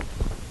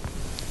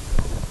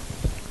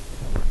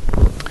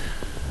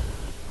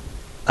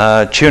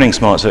 Tuning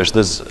Smart Search,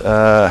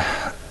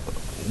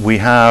 we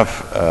have,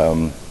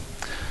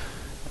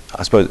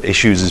 I suppose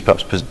issues is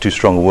perhaps too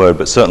strong a word,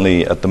 but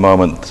certainly at the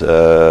moment,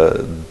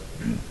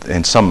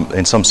 in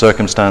some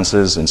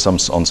circumstances, on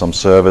some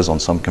servers, on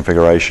some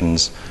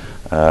configurations,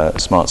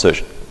 Smart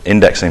Search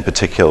indexing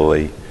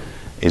particularly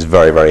is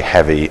very, very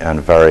heavy and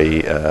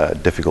very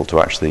difficult to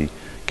actually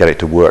get it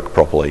to work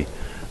properly.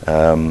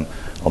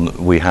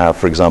 We have,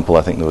 for example,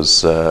 I think there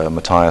was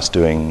Matthias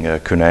doing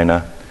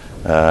Kunena,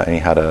 and he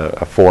had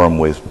a forum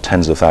with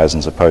tens of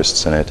thousands of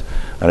posts in it,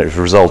 and it was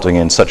resulting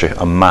in such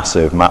a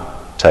massive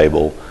map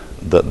table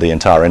that the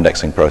entire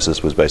indexing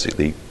process was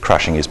basically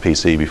crashing his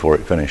PC before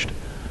it finished.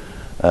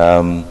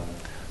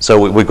 So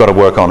we've got to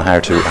work on how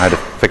to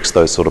fix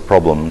those sort of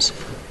problems.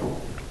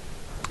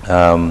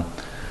 And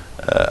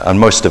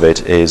most of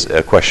it is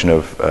a question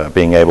of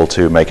being able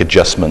to make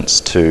adjustments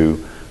to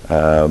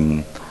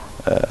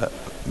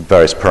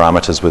various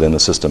parameters within the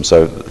system.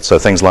 So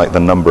things like the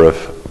number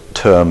of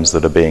terms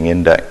that are being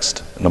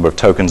indexed, number of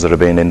tokens that are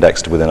being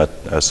indexed within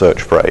a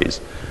search phrase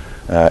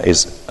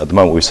is, at the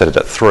moment we've set it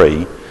at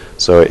 3,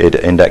 so it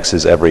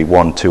indexes every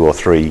 1, 2, or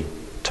 3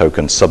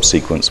 token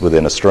subsequence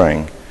within a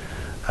string.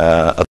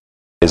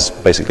 Is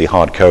basically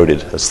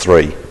hard-coded as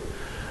 3.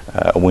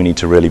 We need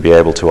to really be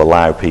able to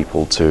allow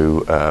people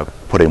to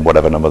put in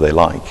whatever number they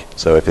like.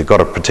 So if they've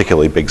got a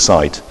particularly big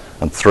site,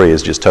 and 3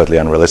 is just totally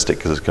unrealistic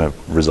because it's going to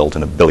result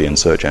in 1 billion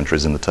search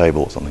entries in the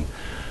table or something,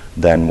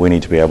 then we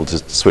need to be able to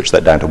switch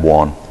that down to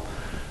 1,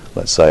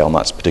 let's say, on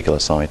that particular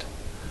site,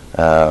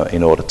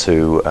 in order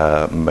to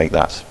make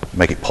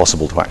it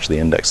possible to actually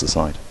index the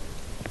site.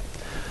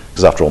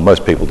 Because after all,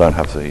 most people don't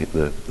have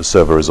the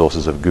server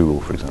resources of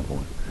Google, for example.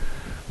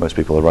 Most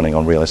people are running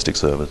on realistic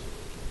servers.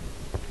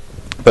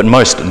 But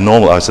most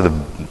normal, I would say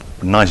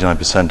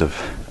 99%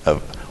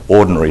 of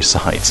ordinary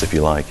sites, if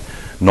you like,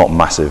 not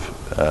massive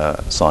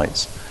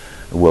sites,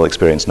 will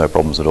experience no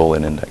problems at all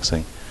in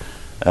indexing.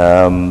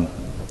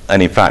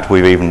 And in fact,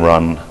 we've even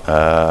run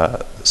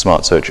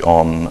Smart Search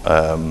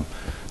on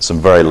some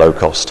very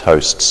low-cost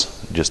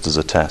hosts, just as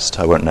a test.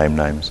 I won't name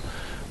names,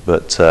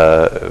 but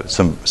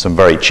some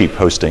very cheap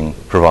hosting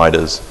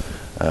providers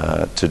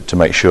to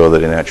make sure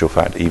that in actual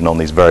fact, even on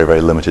these very,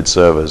 very limited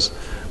servers,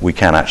 we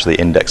can actually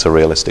index a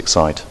realistic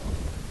site.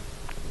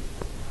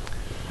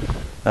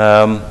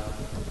 There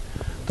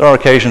are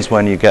occasions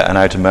when you get an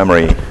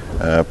out-of-memory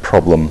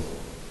problem,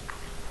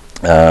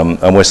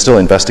 and we're still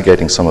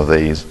investigating some of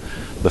these.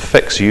 The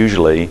fix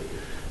usually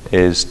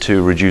is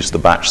to reduce the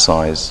batch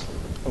size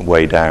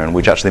way down,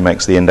 which actually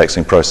makes the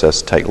indexing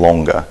process take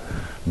longer,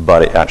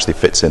 but it actually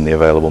fits in the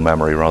available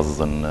memory rather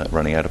than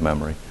running out of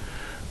memory.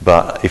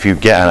 But if you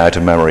get an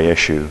out-of-memory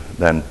issue,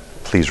 then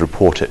please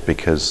report it,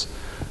 because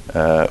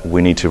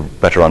we need to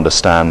better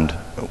understand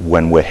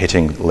when we're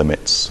hitting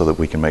limits so that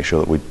we can make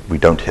sure that we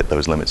don't hit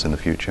those limits in the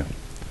future.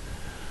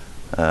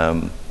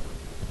 There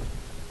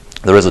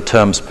is a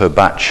terms per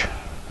batch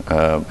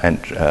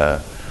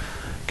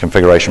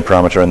configuration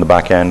parameter in the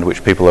back end,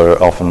 which people are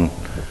often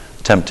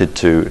tempted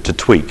to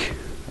tweak.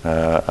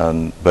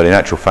 But in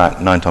actual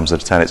fact, 9 times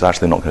out of 10, it's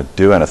actually not going to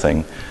do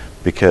anything,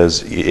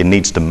 because it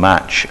needs to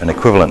match an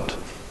equivalent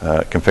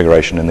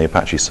configuration in the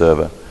Apache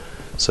server.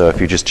 So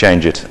if you just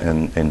change it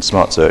in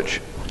Smart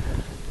Search,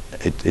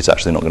 it's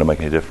actually not going to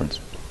make any difference.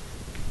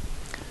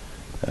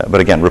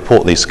 But again,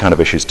 report these kind of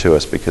issues to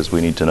us, because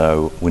we need to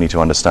know, we need to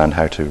understand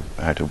how to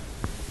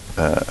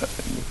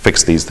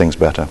fix these things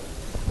better.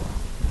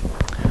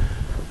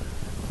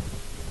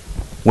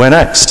 Where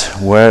next?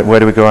 Where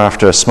do we go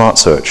after Smart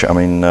Search? I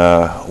mean,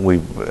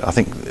 I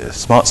think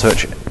Smart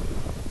Search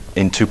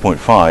in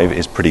 2.5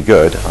 is pretty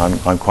good.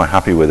 I'm quite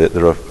happy with it.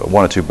 There are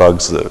 1 or 2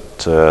 bugs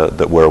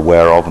that we're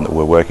aware of and that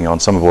we're working on.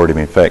 Some have already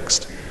been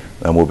fixed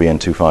and will be in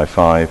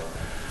 2.5.5.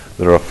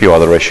 There are a few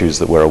other issues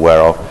that we're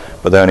aware of,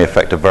 but they only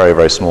affect a very,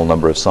 very small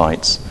number of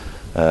sites.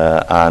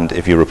 And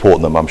if you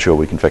report them, I'm sure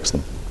we can fix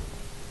them.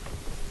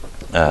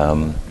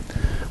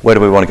 Where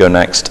do we want to go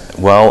next?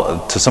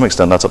 Well, to some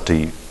extent, that's up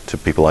to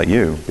people like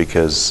you,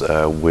 because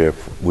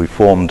we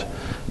formed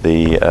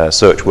the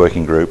search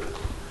working group,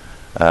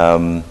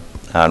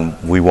 and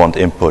we want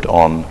input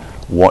on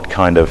what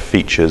kind of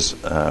features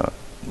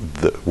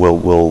that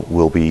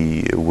will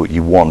be what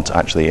you want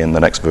actually in the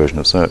next version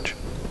of search.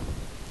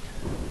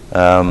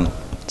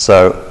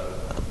 So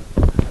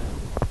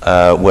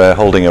we're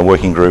holding a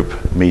working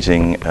group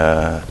meeting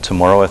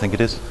tomorrow, I think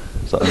it is.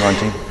 Is that the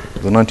 19th?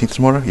 The 19th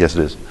tomorrow? Yes,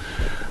 it is.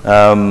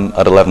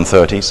 At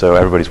 11:30, so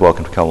everybody's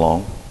welcome to come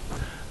along.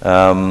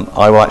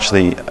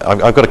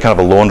 I've got a kind of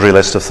a laundry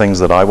list of things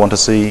that I want to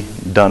see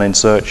done in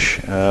search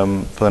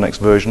for the next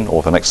version,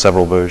 or for the next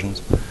several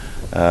versions.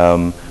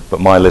 But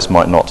my list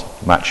might not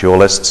match your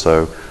list,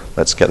 so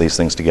let's get these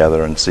things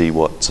together and see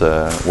what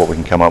we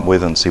can come up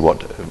with, and see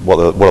what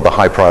are the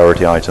high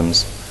priority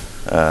items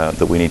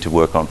that we need to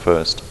work on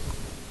first.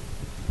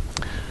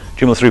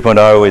 Joomla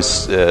 3.0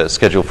 is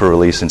scheduled for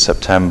release in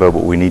September,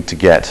 but we need to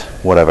get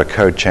whatever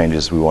code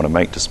changes we want to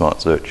make to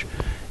Smart Search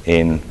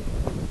in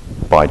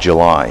by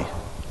July,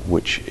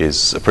 which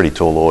is a pretty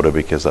tall order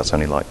because that's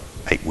only like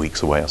 8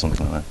 weeks away or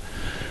something like that.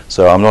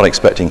 So I'm not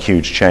expecting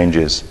huge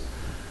changes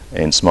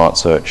in Smart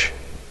Search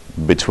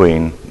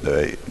between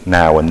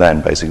now and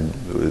then, basically.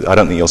 I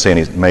don't think you'll see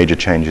any major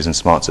changes in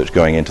Smart Search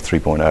going into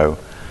 3.0.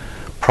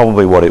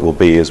 Probably what it will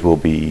be is we'll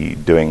be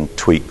doing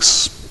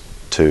tweaks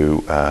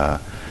to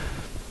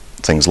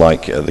things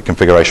like the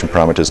configuration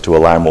parameters to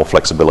allow more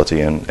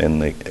flexibility in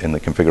the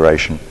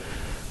configuration.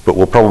 But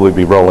we'll probably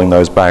be rolling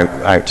those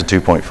out to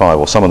 2.5,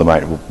 or some of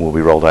them will be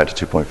rolled out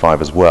to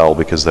 2.5 as well,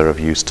 because they're of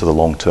use to the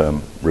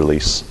long-term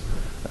release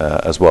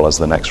as well as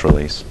the next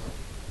release.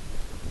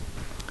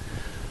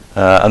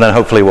 And then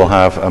hopefully we'll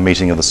have a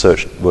meeting of the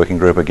Search Working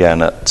Group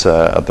again at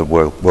the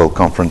World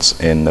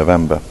Conference in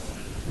November.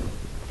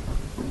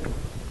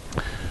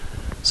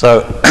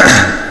 So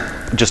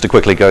just to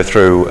quickly go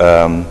through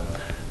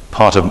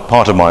part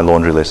of my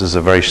laundry list is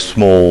a very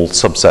small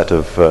subset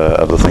of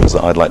the things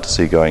that I'd like to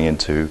see going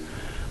into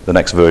the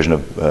next version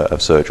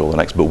of Search, or the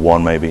next but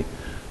one maybe.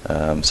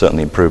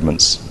 Certainly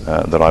improvements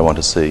that I want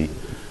to see.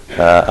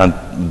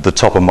 And the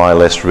top of my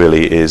list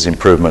really is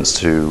improvements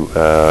to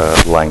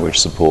language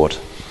support.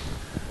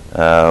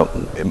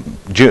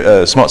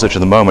 Smart Search at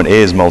the moment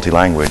is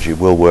multi-language. It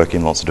will work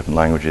in lots of different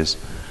languages,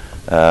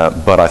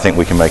 but I think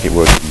we can make it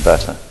work even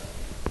better.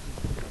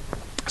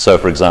 So,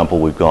 for example,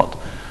 we've got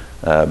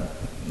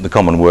the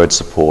common word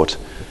support.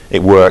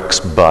 It works,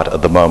 but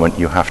at the moment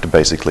you have to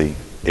basically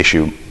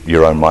issue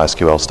your own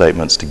MySQL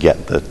statements to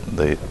get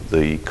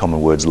the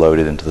common words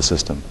loaded into the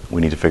system.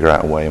 We need to figure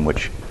out a way in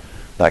which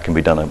that can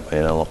be done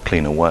in a lot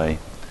cleaner way.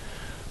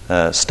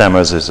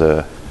 Stemmers is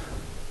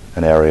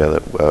an area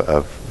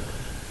of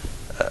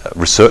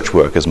research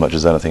work as much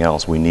as anything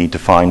else. We need to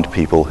find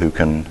people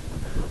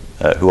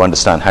who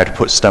understand how to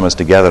put stemmers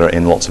together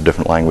in lots of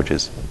different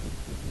languages.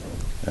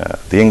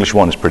 The English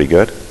one is pretty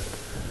good,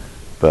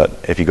 but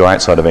if you go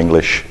outside of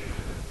English,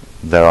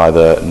 they're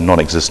either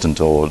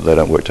non-existent or they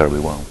don't work terribly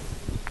well.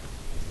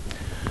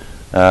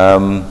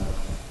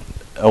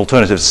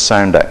 Alternatives to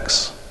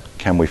Soundex.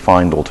 Can we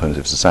find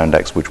alternatives to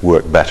Soundex which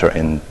work better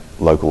in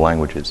local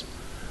languages?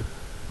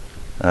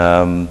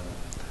 And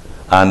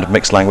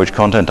mixed language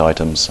content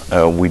items.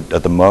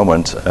 At the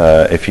moment,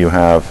 if you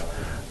have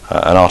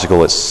an article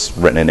that's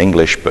written in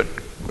English but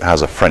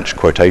has a French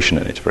quotation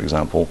in it, for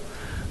example,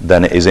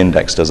 then it is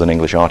indexed as an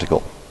English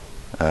article.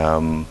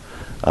 And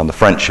the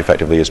French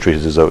effectively is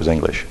treated as though it was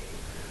English.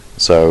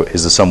 So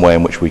is there some way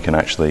in which we can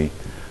actually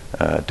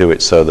do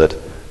it so that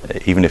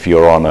even if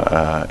you're on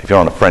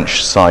a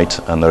French site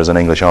and there's an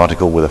English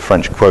article with a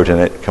French quote in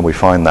it, can we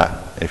find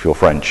that if you're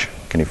French?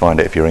 Can you find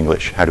it if you're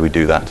English? How do we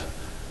do that?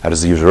 How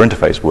does the user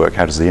interface work?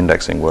 How does the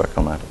indexing work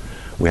on that?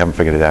 We haven't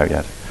figured it out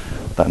yet.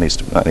 That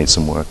needs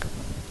some work.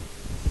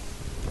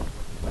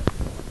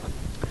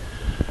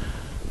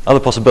 Other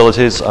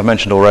possibilities, I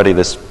mentioned already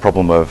this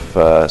problem of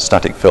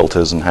static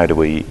filters and how do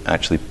we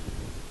actually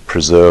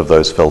preserve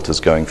those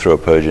filters going through a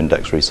purge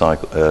index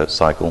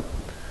cycle.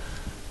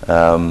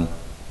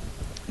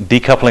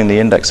 Decoupling the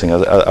indexing,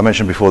 as I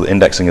mentioned before, the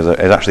indexing is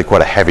actually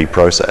quite a heavy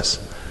process.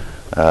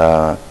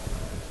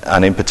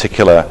 And in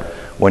particular,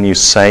 when you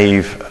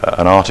save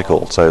an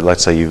article, so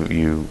let's say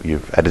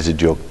you've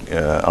edited your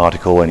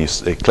article and you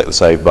click the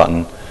save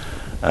button,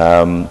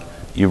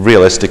 you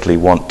realistically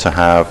want to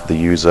have the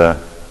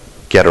user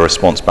get a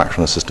response back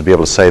from the system, be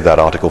able to save that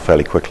article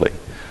fairly quickly.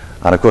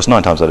 And of course,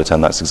 9 times out of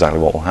 10, that's exactly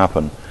what will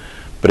happen.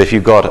 But if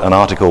you've got an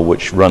article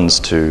which runs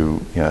to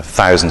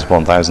thousands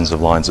upon thousands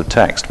of lines of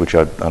text, which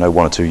I know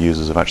 1 or 2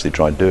 users have actually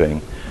tried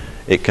doing,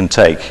 it can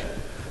take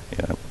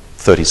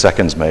 30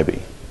 seconds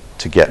maybe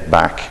to get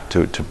back,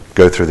 to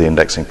go through the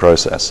indexing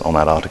process on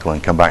that article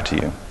and come back to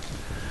you.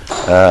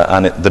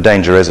 And the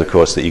danger is, of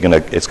course, that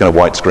it's going to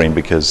white screen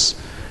because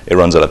it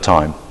runs out of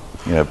time.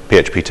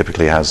 PHP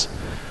typically has,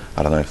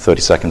 I don't know,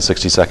 30-second,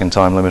 60-second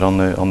time limit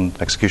on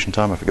execution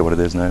time. I forget what it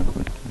is now,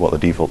 what the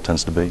default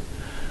tends to be.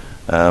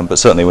 But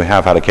certainly we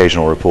have had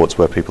occasional reports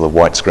where people have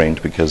white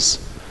screened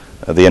because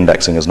the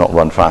indexing has not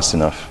run fast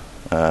enough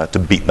to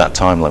beat that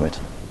time limit.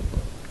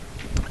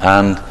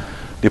 And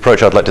the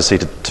approach I'd like to see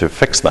to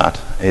fix that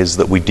is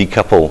that we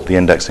decouple the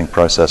indexing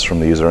process from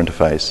the user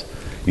interface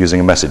using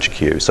a message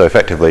queue. So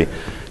effectively,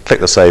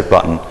 click the save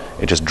button,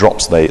 it just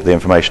drops the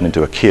information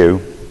into a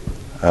queue,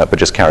 but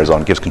just carries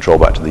on, gives control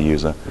back to the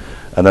user.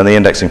 And then the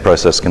indexing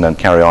process can then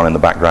carry on in the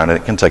background,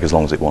 and it can take as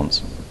long as it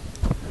wants.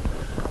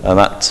 And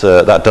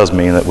that does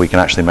mean that we can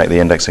actually make the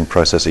indexing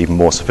process even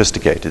more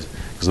sophisticated,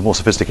 because the more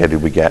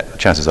sophisticated we get, the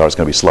chances are it's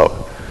going to be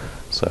slower.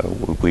 So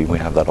we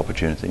have that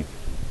opportunity.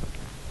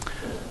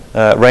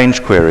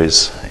 Range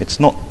queries. It's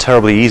not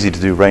terribly easy to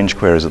do range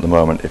queries at the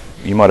moment.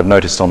 If you might have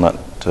noticed on that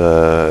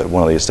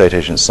one of the estate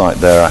agent's site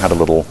there, I had a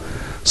little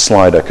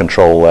slider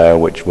control there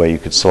where you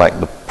could select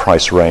the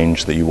price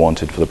range that you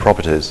wanted for the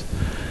properties.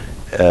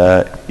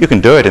 You can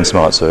do it in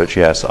Smart Search,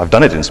 yes. I've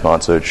done it in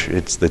Smart Search.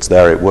 It's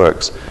there, it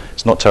works.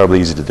 It's not terribly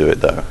easy to do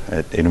it, though.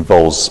 It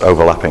involves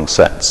overlapping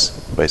sets,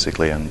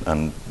 basically,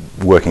 and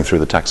working through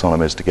the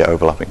taxonomies to get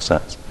overlapping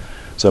sets.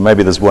 So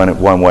maybe there's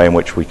one way in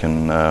which we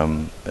can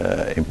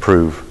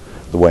improve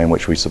the way in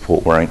which we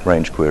support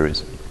range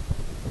queries.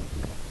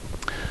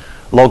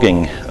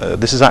 Logging.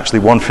 This is actually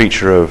one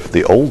feature of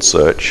the old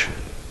search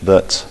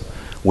that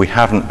we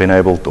haven't been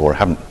able to, or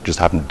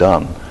haven't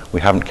done.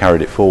 We haven't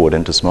carried it forward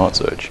into Smart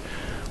Search.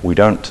 We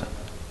don't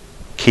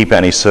keep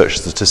any search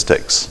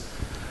statistics.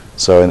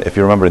 So if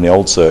you remember in the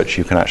old search,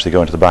 you can actually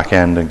go into the back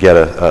end and get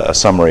a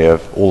summary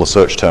of all the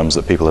search terms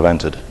that people have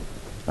entered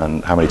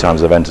and how many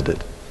times they've entered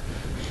it.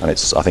 And I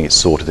think it's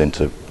sorted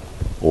into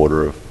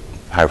order of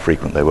how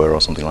frequent they were or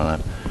something like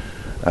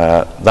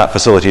that. That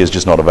facility is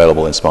just not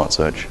available in Smart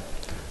Search.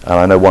 And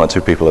I know one or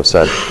two people have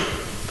said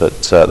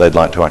that they'd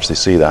like to actually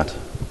see that.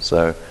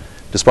 So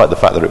despite the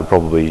fact that it would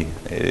probably,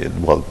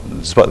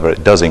 despite the fact that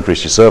it does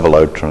increase your server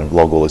load trying to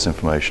log all this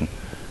information,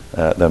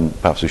 then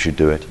perhaps we should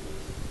do it.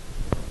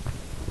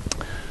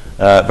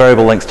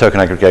 Variable length token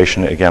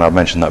aggregation, again, I've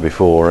mentioned that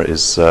before,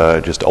 is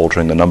just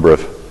altering the number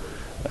of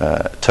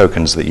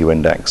tokens that you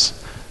index.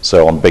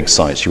 So on big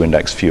sites, you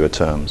index fewer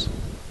terms.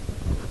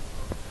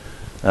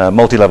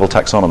 Multi-level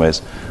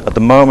taxonomies. At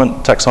the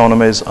moment,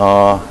 taxonomies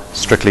are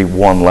strictly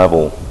one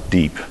level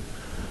deep.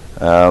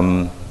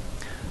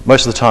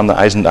 Most of the time,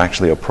 that isn't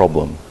actually a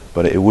problem,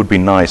 but it would be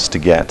nice to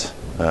get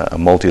a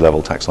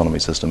multi-level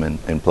taxonomy system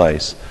in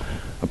place,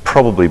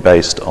 probably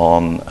based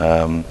on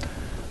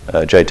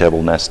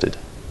JTable nested.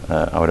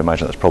 I would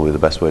imagine that's probably the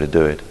best way to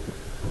do it.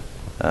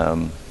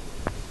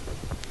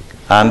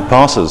 And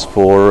parsers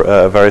for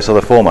various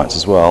other formats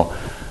as well.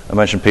 I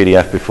mentioned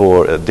PDF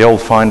before. The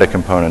old Finder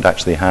component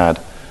actually had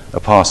a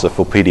parser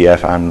for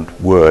PDF and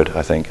Word,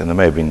 I think, and there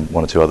may have been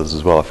one or two others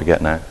as well, I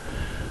forget now.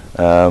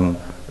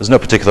 There's no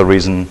particular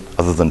reason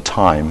other than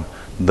time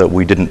that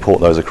we didn't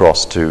port those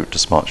across to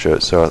Smart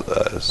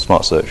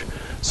Search.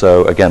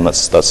 So again,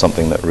 that's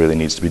something that really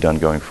needs to be done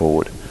going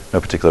forward. No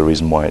particular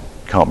reason why it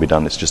can't be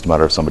done. It's just a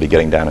matter of somebody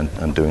getting down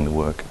and doing the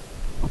work.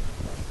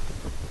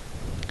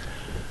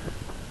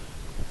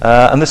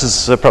 And this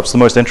is perhaps the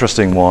most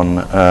interesting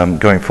one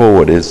going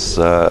forward is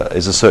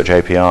a search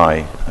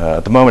API.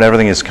 At the moment,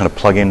 everything is kind of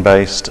plug-in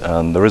based,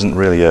 and there isn't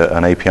really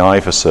an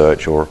API for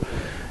search, or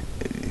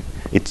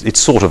it's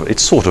sort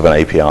of an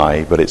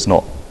API, but it's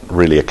not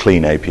really a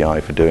clean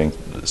API for doing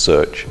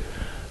search.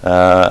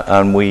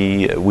 And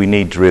we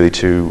need really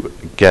to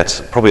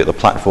get, probably at the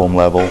platform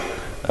level,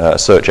 a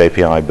search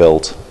API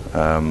built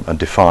and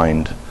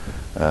defined,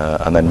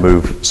 and then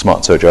move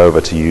Smart Search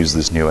over to use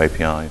this new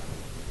API.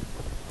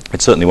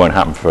 It certainly won't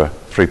happen for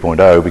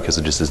 3.0 because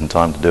there just isn't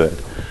time to do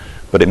it.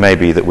 But it may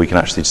be that we can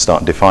actually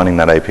start defining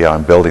that API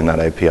and building that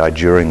API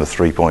during the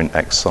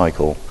 3.x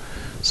cycle,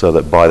 so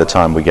that by the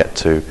time we get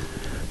to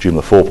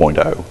Joomla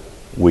 4.0,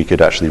 we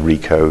could actually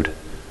recode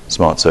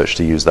Smart Search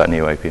to use that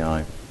new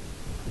API.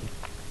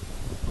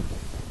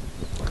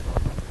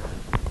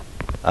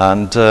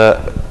 And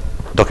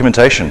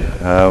documentation.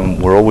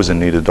 We're always in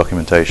need of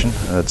documentation.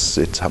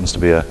 It happens to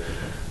be a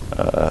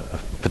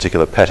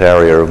particular pet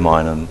area of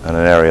mine, and an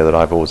area that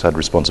I've always had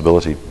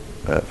responsibility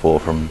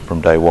for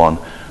from day one.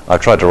 I've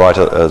tried to write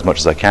as much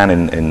as I can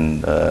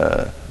in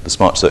the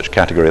Smart Search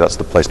category. That's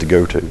the place to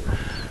go to.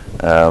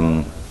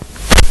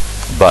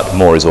 But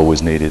more is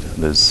always needed.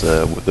 There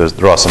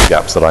are some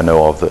gaps that I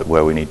know of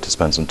where we need to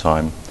spend some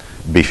time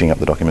beefing up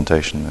the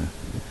documentation there.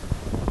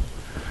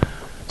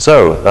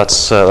 So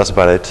that's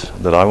about it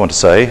that I want to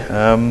say.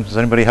 Does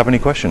anybody have any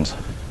questions?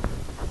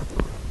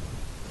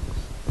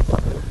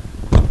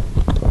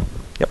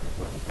 Yep.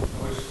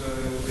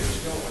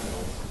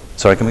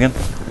 Sorry, come again?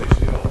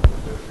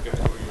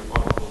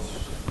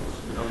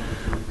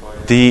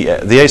 The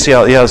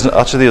ACL, yeah,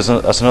 actually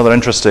that's another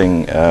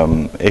interesting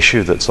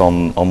issue that's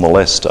on the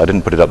list. I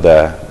didn't put it up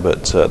there,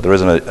 but there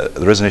is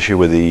an issue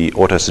with the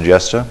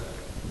auto-suggester.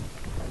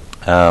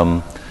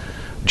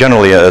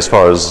 Generally, as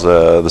far as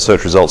the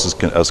search results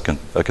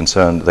are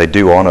concerned, they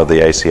do honor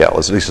the ACL,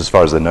 at least as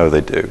far as they know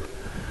they do.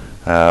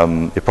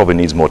 It probably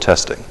needs more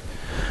testing,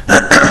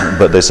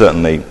 but it's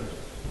certainly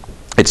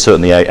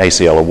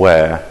ACL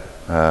aware.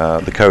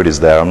 The code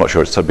is there. I'm not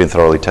sure it's been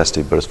thoroughly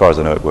tested, but as far as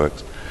I know, it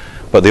works.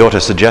 But the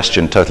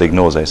auto-suggestion totally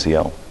ignores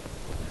ACL.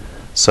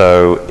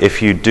 So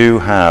if you do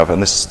have,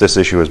 and this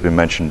issue has been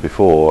mentioned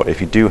before, if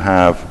you do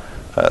have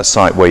a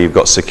site where you've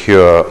got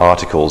secure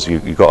articles,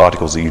 you've got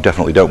articles that you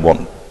definitely don't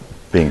want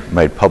being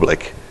made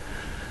public,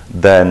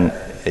 then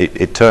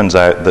it turns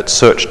out that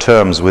search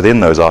terms within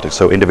those articles,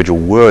 so individual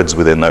words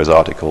within those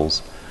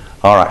articles,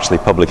 are actually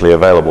publicly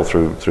available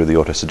through the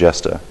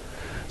auto-suggester.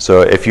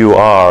 So if you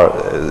are,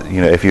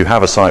 if you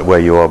have a site where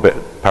you are a bit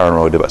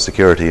paranoid about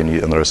security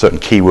and there are certain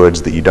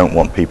keywords that you don't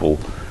want people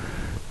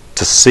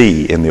to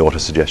see in the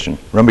auto-suggestion.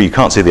 Remember, you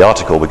can't see the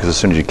article because as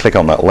soon as you click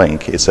on that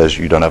link, it says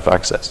you don't have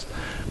access.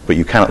 But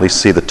you can at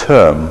least see the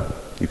term.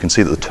 You can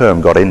see that the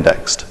term got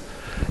indexed.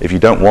 If you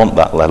don't want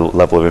that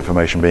level of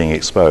information being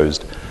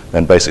exposed,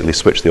 then basically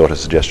switch the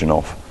auto-suggestion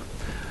off.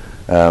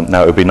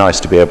 Now, it would be nice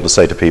to be able to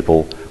say to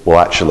people, well,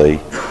 actually,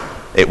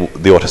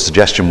 the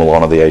auto-suggestion will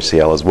honor the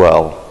HCL as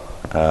well,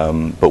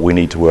 but we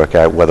need to work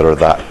out whether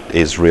that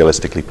is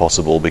realistically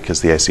possible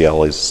because the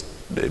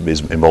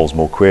HCL involves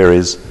more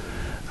queries.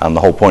 And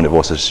the whole point of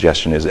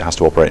auto-suggestion is it has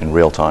to operate in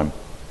real time.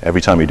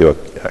 Every time you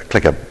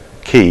click a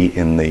key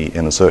in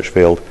the search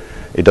field,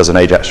 it does an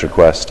AJAX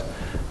request,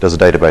 does a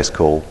database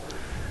call.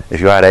 If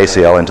you add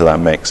ACL into that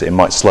mix, it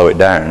might slow it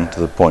down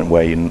to the point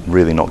where you're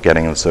really not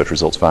getting the search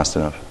results fast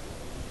enough.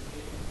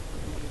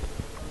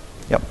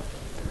 Yep.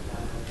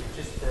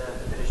 Just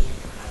finished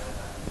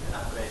an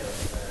upgrade of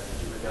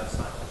the Gmail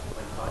site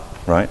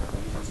 1.5. Right.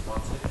 Using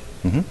Smart Search.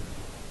 Mm-hmm.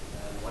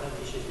 One of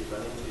the issues we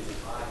run into is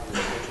if I do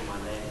a search on my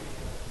name,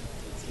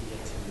 it's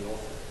indexing the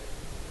author.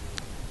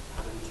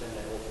 How do we turn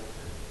that off?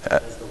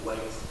 There's the weight.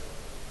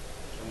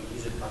 Can we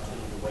use it by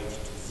turning the weight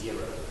to 0?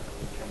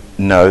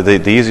 No,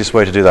 the easiest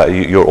way to do that,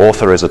 your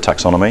author is a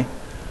taxonomy,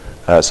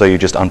 so you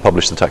just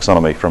unpublish the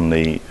taxonomy from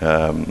in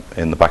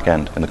the back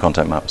end, in the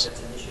content maps.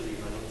 That's an issue we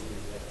run into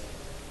is that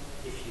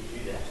if you do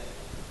that,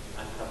 you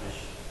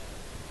unpublish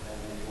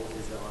and the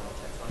authors are on a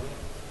taxonomy,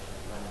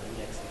 run an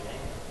index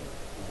again,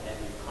 and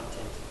the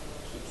content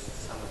keeps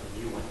some of the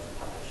new ones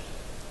published.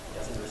 It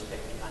doesn't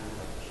respect the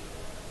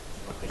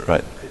unpublished.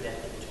 Right. Could that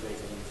be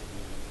integrated into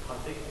the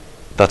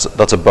config?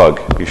 That's a bug.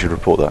 You should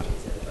report that.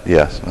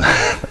 Yes,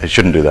 it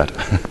shouldn't do that.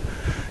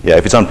 Yeah,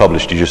 if it's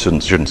unpublished, you just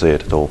shouldn't see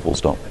it at all, full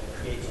stop.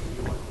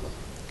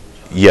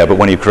 Yeah, but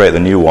when you create the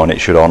new one, it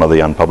should honor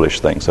the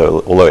unpublished thing.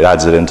 So although it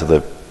adds it into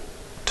the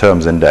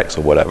terms index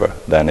or whatever,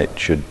 then it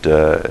should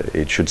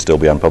still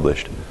be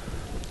unpublished.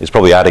 It's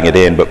probably adding it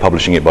in, but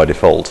publishing it by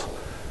default,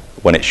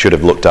 when it should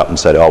have looked up and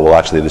said, oh, well,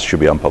 actually, this should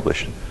be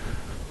unpublished.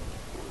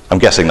 I'm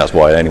guessing that's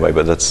why anyway,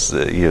 but that's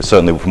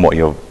certainly from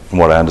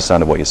what I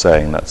understand of what you're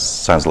saying, that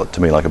sounds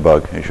to me like a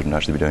bug. You shouldn't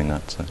actually be doing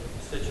that. So.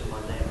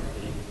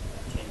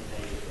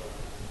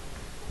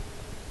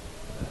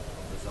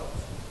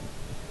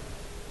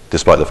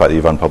 Despite the fact that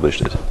you've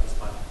unpublished it.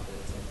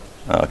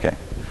 Oh, okay.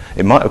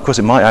 Of course,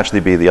 it might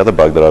actually be the other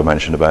bug that I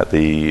mentioned about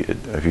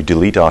if you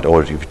delete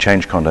or if you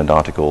change content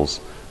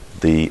articles,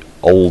 the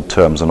old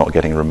terms are not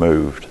getting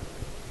removed.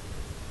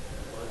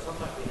 Well, it's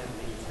not like we have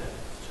many terms.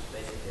 It's just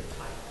basically a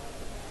type.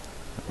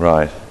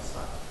 Right. It's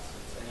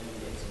only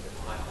indexing the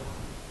title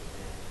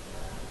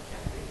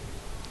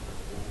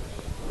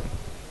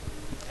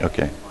and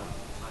category. Okay.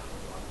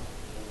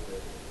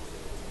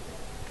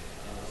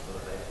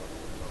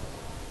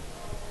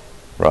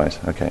 Right.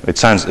 Okay. It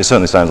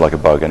certainly sounds like a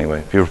bug anyway.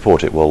 If you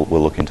report it, we'll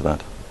look into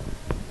that.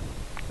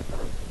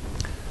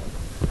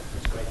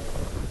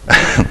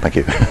 Thank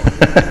you.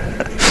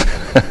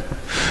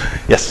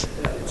 Yes.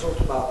 Yeah, you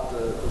talked about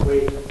the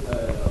weight of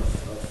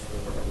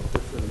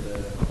different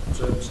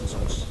terms and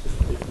such.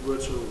 If we were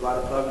to write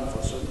a plugin for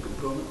a certain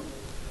component,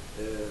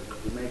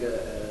 could we make a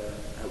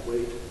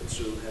weight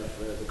to have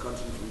the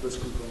content from this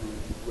component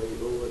way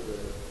over the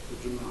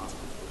Joomla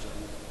article, for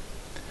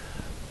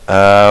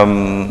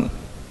example?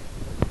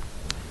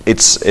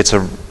 It's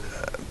a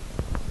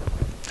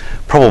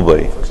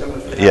probably. For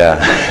example, if you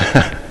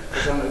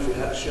if you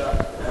had a shop,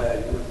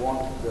 you would want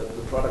the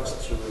products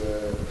to.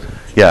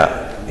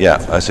 Yeah,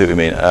 I see what you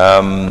mean.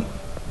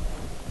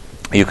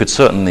 You could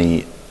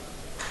certainly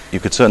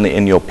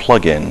in your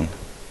plugin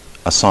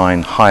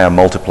assign higher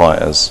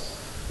multipliers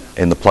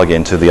in the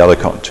plugin to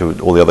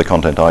all the other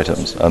content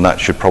items, and that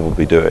should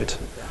probably do it.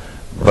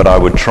 But I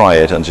would try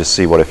it and just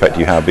see what effect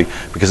you have,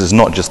 because it's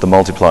not just the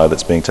multiplier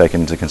that's being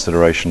taken into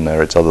consideration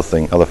there; it's other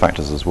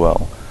factors as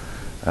well.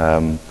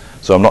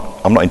 So I'm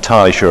not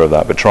entirely sure of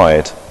that, but try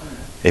it.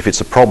 If it's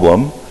a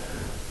problem,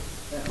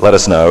 let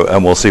us know,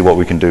 and we'll see what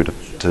we can do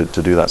to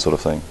do that sort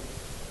of thing.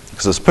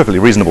 Because it's a perfectly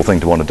reasonable thing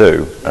to want to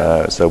do.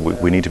 So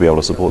we need to be able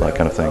to support that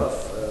kind of thing.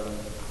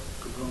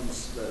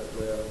 Components that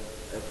where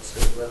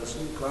there's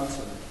new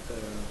content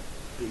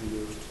being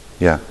used.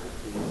 Yeah.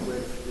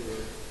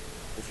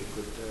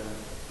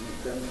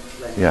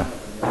 Yeah.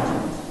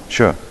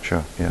 Sure.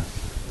 Yeah.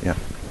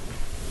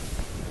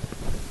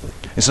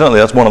 And certainly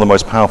that's one of the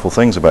most powerful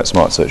things about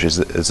Smart Search is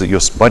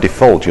that by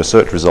default your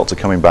search results are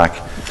coming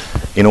back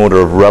in order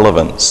of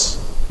relevance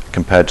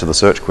compared to the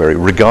search query,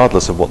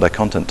 regardless of what their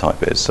content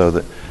type is. So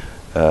that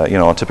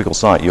on a typical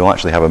site you'll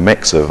actually have a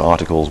mix of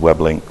articles, web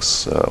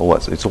links, all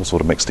that. It's all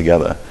sort of mixed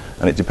together,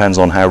 and it depends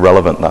on how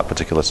relevant that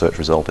particular search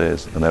result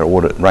is, and they're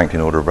ranked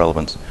in order of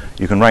relevance.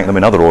 You can rank them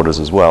in other orders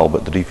as well,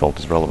 but the default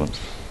is relevance.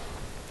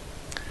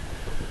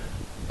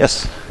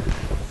 Yes?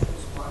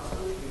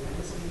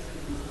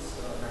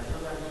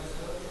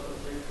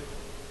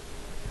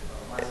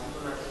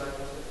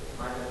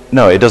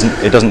 No, it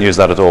doesn't use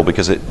that at all,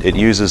 because it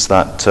uses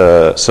that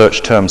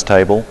search terms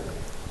table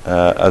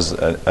as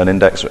an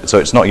index. So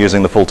it's not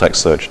using the full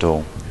text search at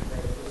all.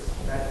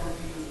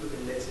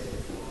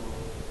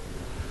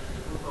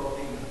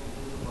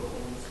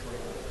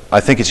 I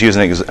think it's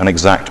using an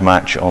exact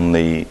match on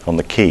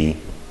the key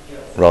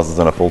rather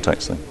than a full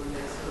text thing.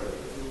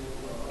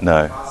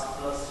 No.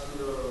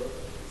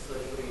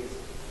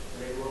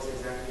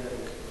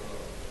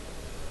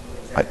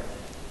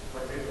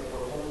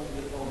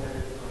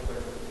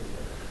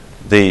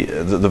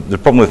 The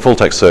problem with full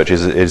text search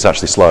is it's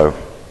actually slow.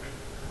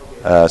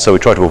 So we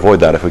try to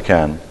avoid that if we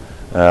can.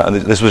 And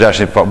this was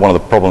actually one of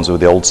the problems with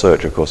the old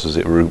search, of course, is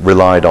it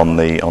relied on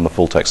the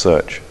full text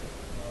search.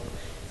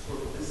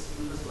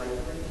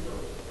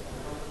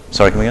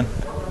 Sorry, come again?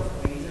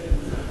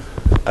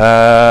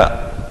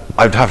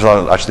 I'd have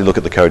to actually look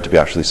at the code to be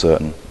actually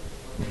certain,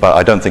 but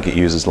I don't think it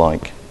uses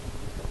like.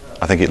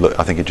 I think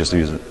it just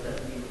uses.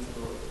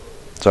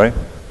 Sorry?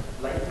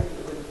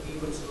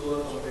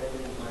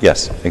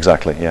 Yes,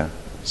 exactly. Yeah.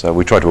 So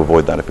we try to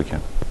avoid that if we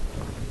can.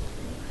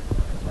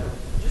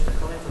 Just a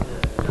comment on the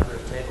number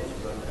of tables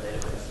you run in the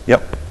database.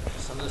 Yep.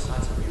 Some of the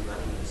sites that we're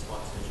running the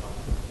smart search on,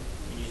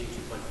 we've been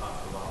using 2.5 for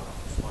a while.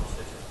 Smart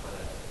search is quite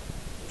an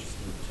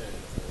interesting term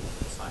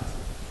for the sites.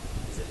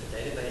 Is that the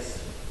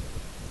database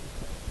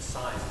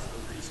size has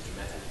increased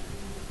dramatically.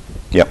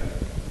 Yep.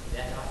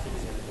 That I think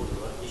is going to cause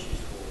a lot of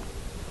issues for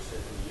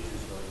certain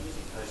users who are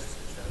using hosts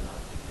which don't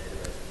have a big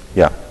database.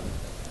 Yeah.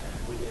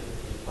 Would there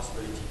be a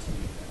possibility to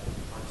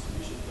find a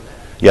solution for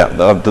that? Yeah,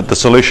 the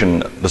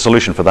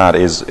solution for that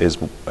is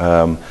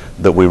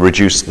that we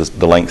reduce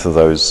the length of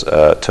those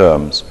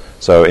terms.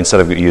 So instead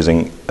of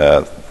using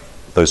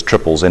those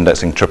triples,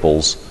 indexing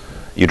triples,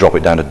 you drop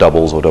it down to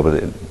doubles or double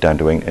it down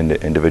to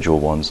individual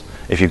ones.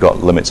 If you've got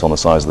limits on the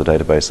size of the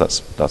database,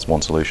 that's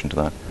one solution to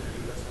that.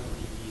 You've got some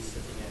DBs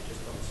sitting at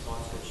just on the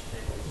smart search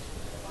tables,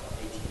 about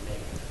 18 meg.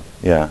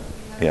 Yeah,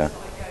 yeah,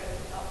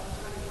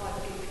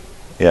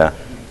 yeah.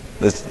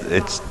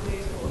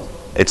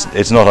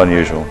 It's not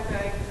unusual.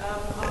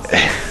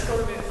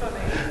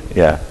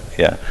 Yeah,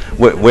 yeah.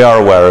 We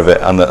are aware of it,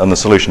 and the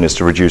solution is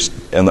to reduce,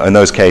 in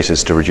those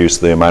cases, to reduce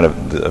the amount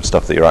of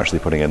stuff that you're actually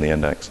putting in the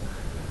index.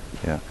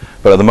 Yeah.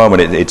 But at the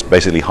moment, it's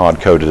basically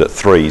hard-coded at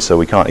 3, so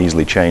we can't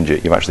easily change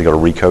it. You've actually got to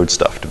recode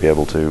stuff to be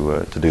able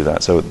to do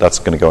that. So that's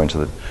going to go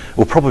into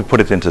we'll probably put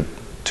it into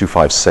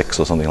 256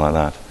 or something like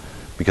that,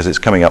 because it's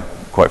coming up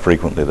quite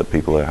frequently that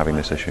people are having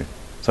this issue.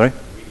 Sorry?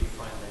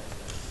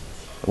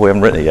 We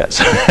haven't written it yet.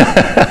 So.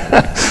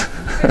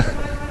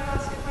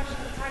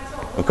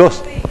 Of course.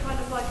 Would it be kind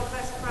of like a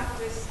best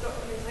practice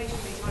documentation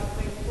type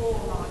thing for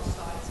large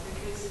sites,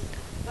 because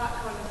that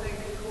kind of thing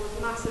could cause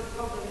massive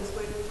problems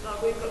with,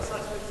 we've got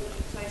sites with,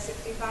 say,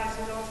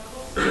 60,000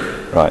 articles.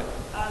 Right.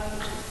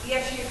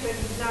 Yes, you can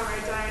narrow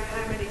down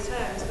how many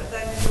terms, but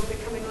then you're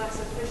becoming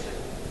less efficient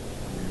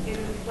in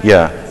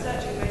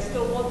searching. They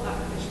still want that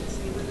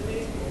efficiency with the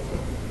news portal.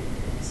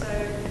 So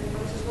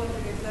I was just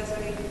wondering if there's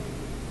any...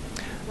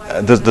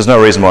 There's no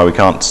reason why we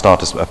can't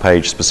start a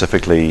page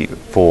specifically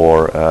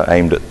for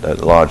aimed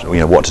at large.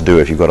 What to do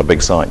if you've got a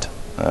big site.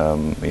 How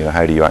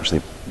do you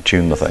actually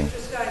tune the thing?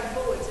 Just going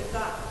forwards, if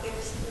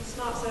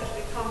Smart Search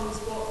becomes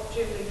what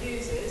Joomla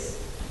uses,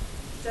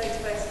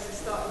 databases are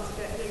starting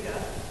to get bigger.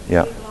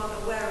 Yeah. People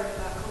aren't aware of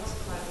that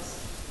consequence.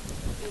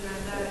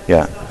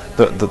 Yeah.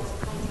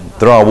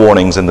 There are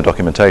warnings in the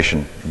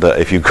documentation that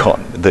if you've got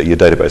that your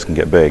database can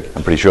get big.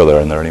 I'm pretty sure they're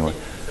in there anyway.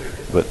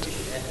 But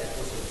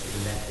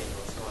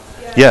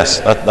yes,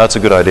 that's a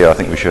good idea. I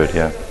think we should.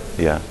 Yeah.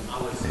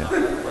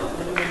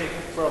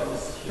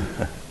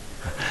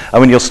 I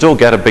mean, you'll still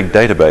get a big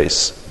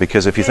database,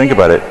 because if you think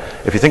about it,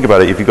 if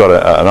you've got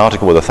an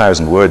article with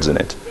 1,000 words in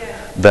it,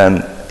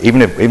 then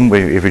even if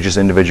you're just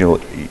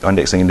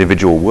indexing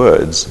individual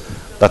words,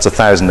 that's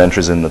 1,000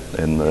 entries in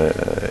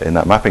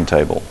that mapping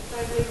table.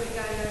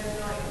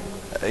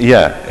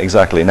 Yeah,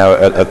 exactly. Now,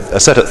 a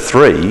set at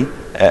 3,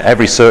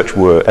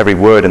 every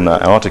word in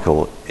that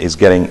article is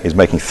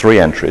making 3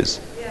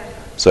 entries.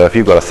 So if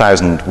you've got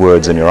 1,000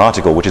 words in your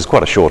article, which is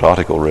quite a short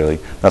article really,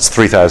 that's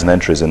 3,000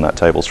 entries in that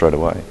table straight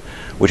away.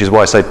 Which is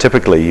why I say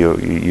typically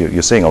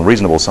you're seeing on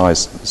reasonable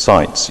size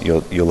sites,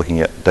 you're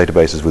looking at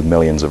databases with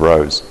millions of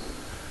rows.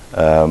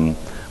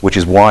 Which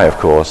is why, of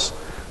course,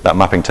 that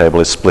mapping table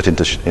is split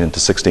into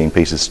 16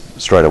 pieces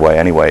straight away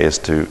anyway, is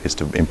to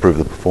improve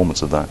the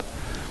performance of that.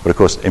 But of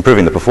course,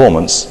 improving the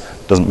performance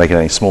doesn't make it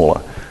any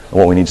smaller. And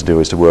what we need to do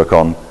is to work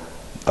on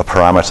a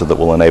parameter that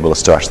will enable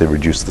us to actually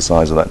reduce the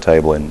size of that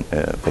table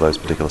for those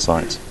particular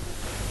sites.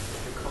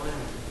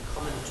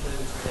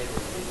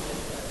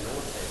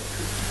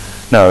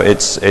 No,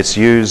 it's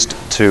used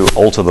to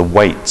alter the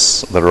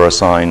weights that are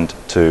assigned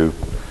to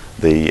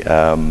the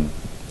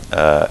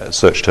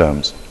search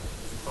terms.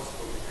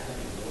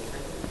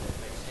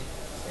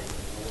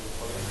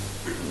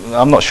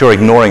 I'm not sure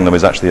ignoring them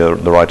is actually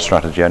the right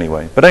strategy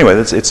anyway. But anyway,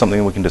 it's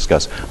something we can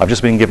discuss. I've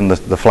just been given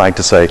the flag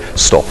to say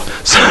stop.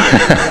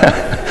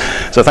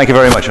 So thank you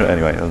very much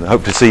anyway. I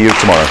hope to see you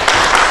tomorrow.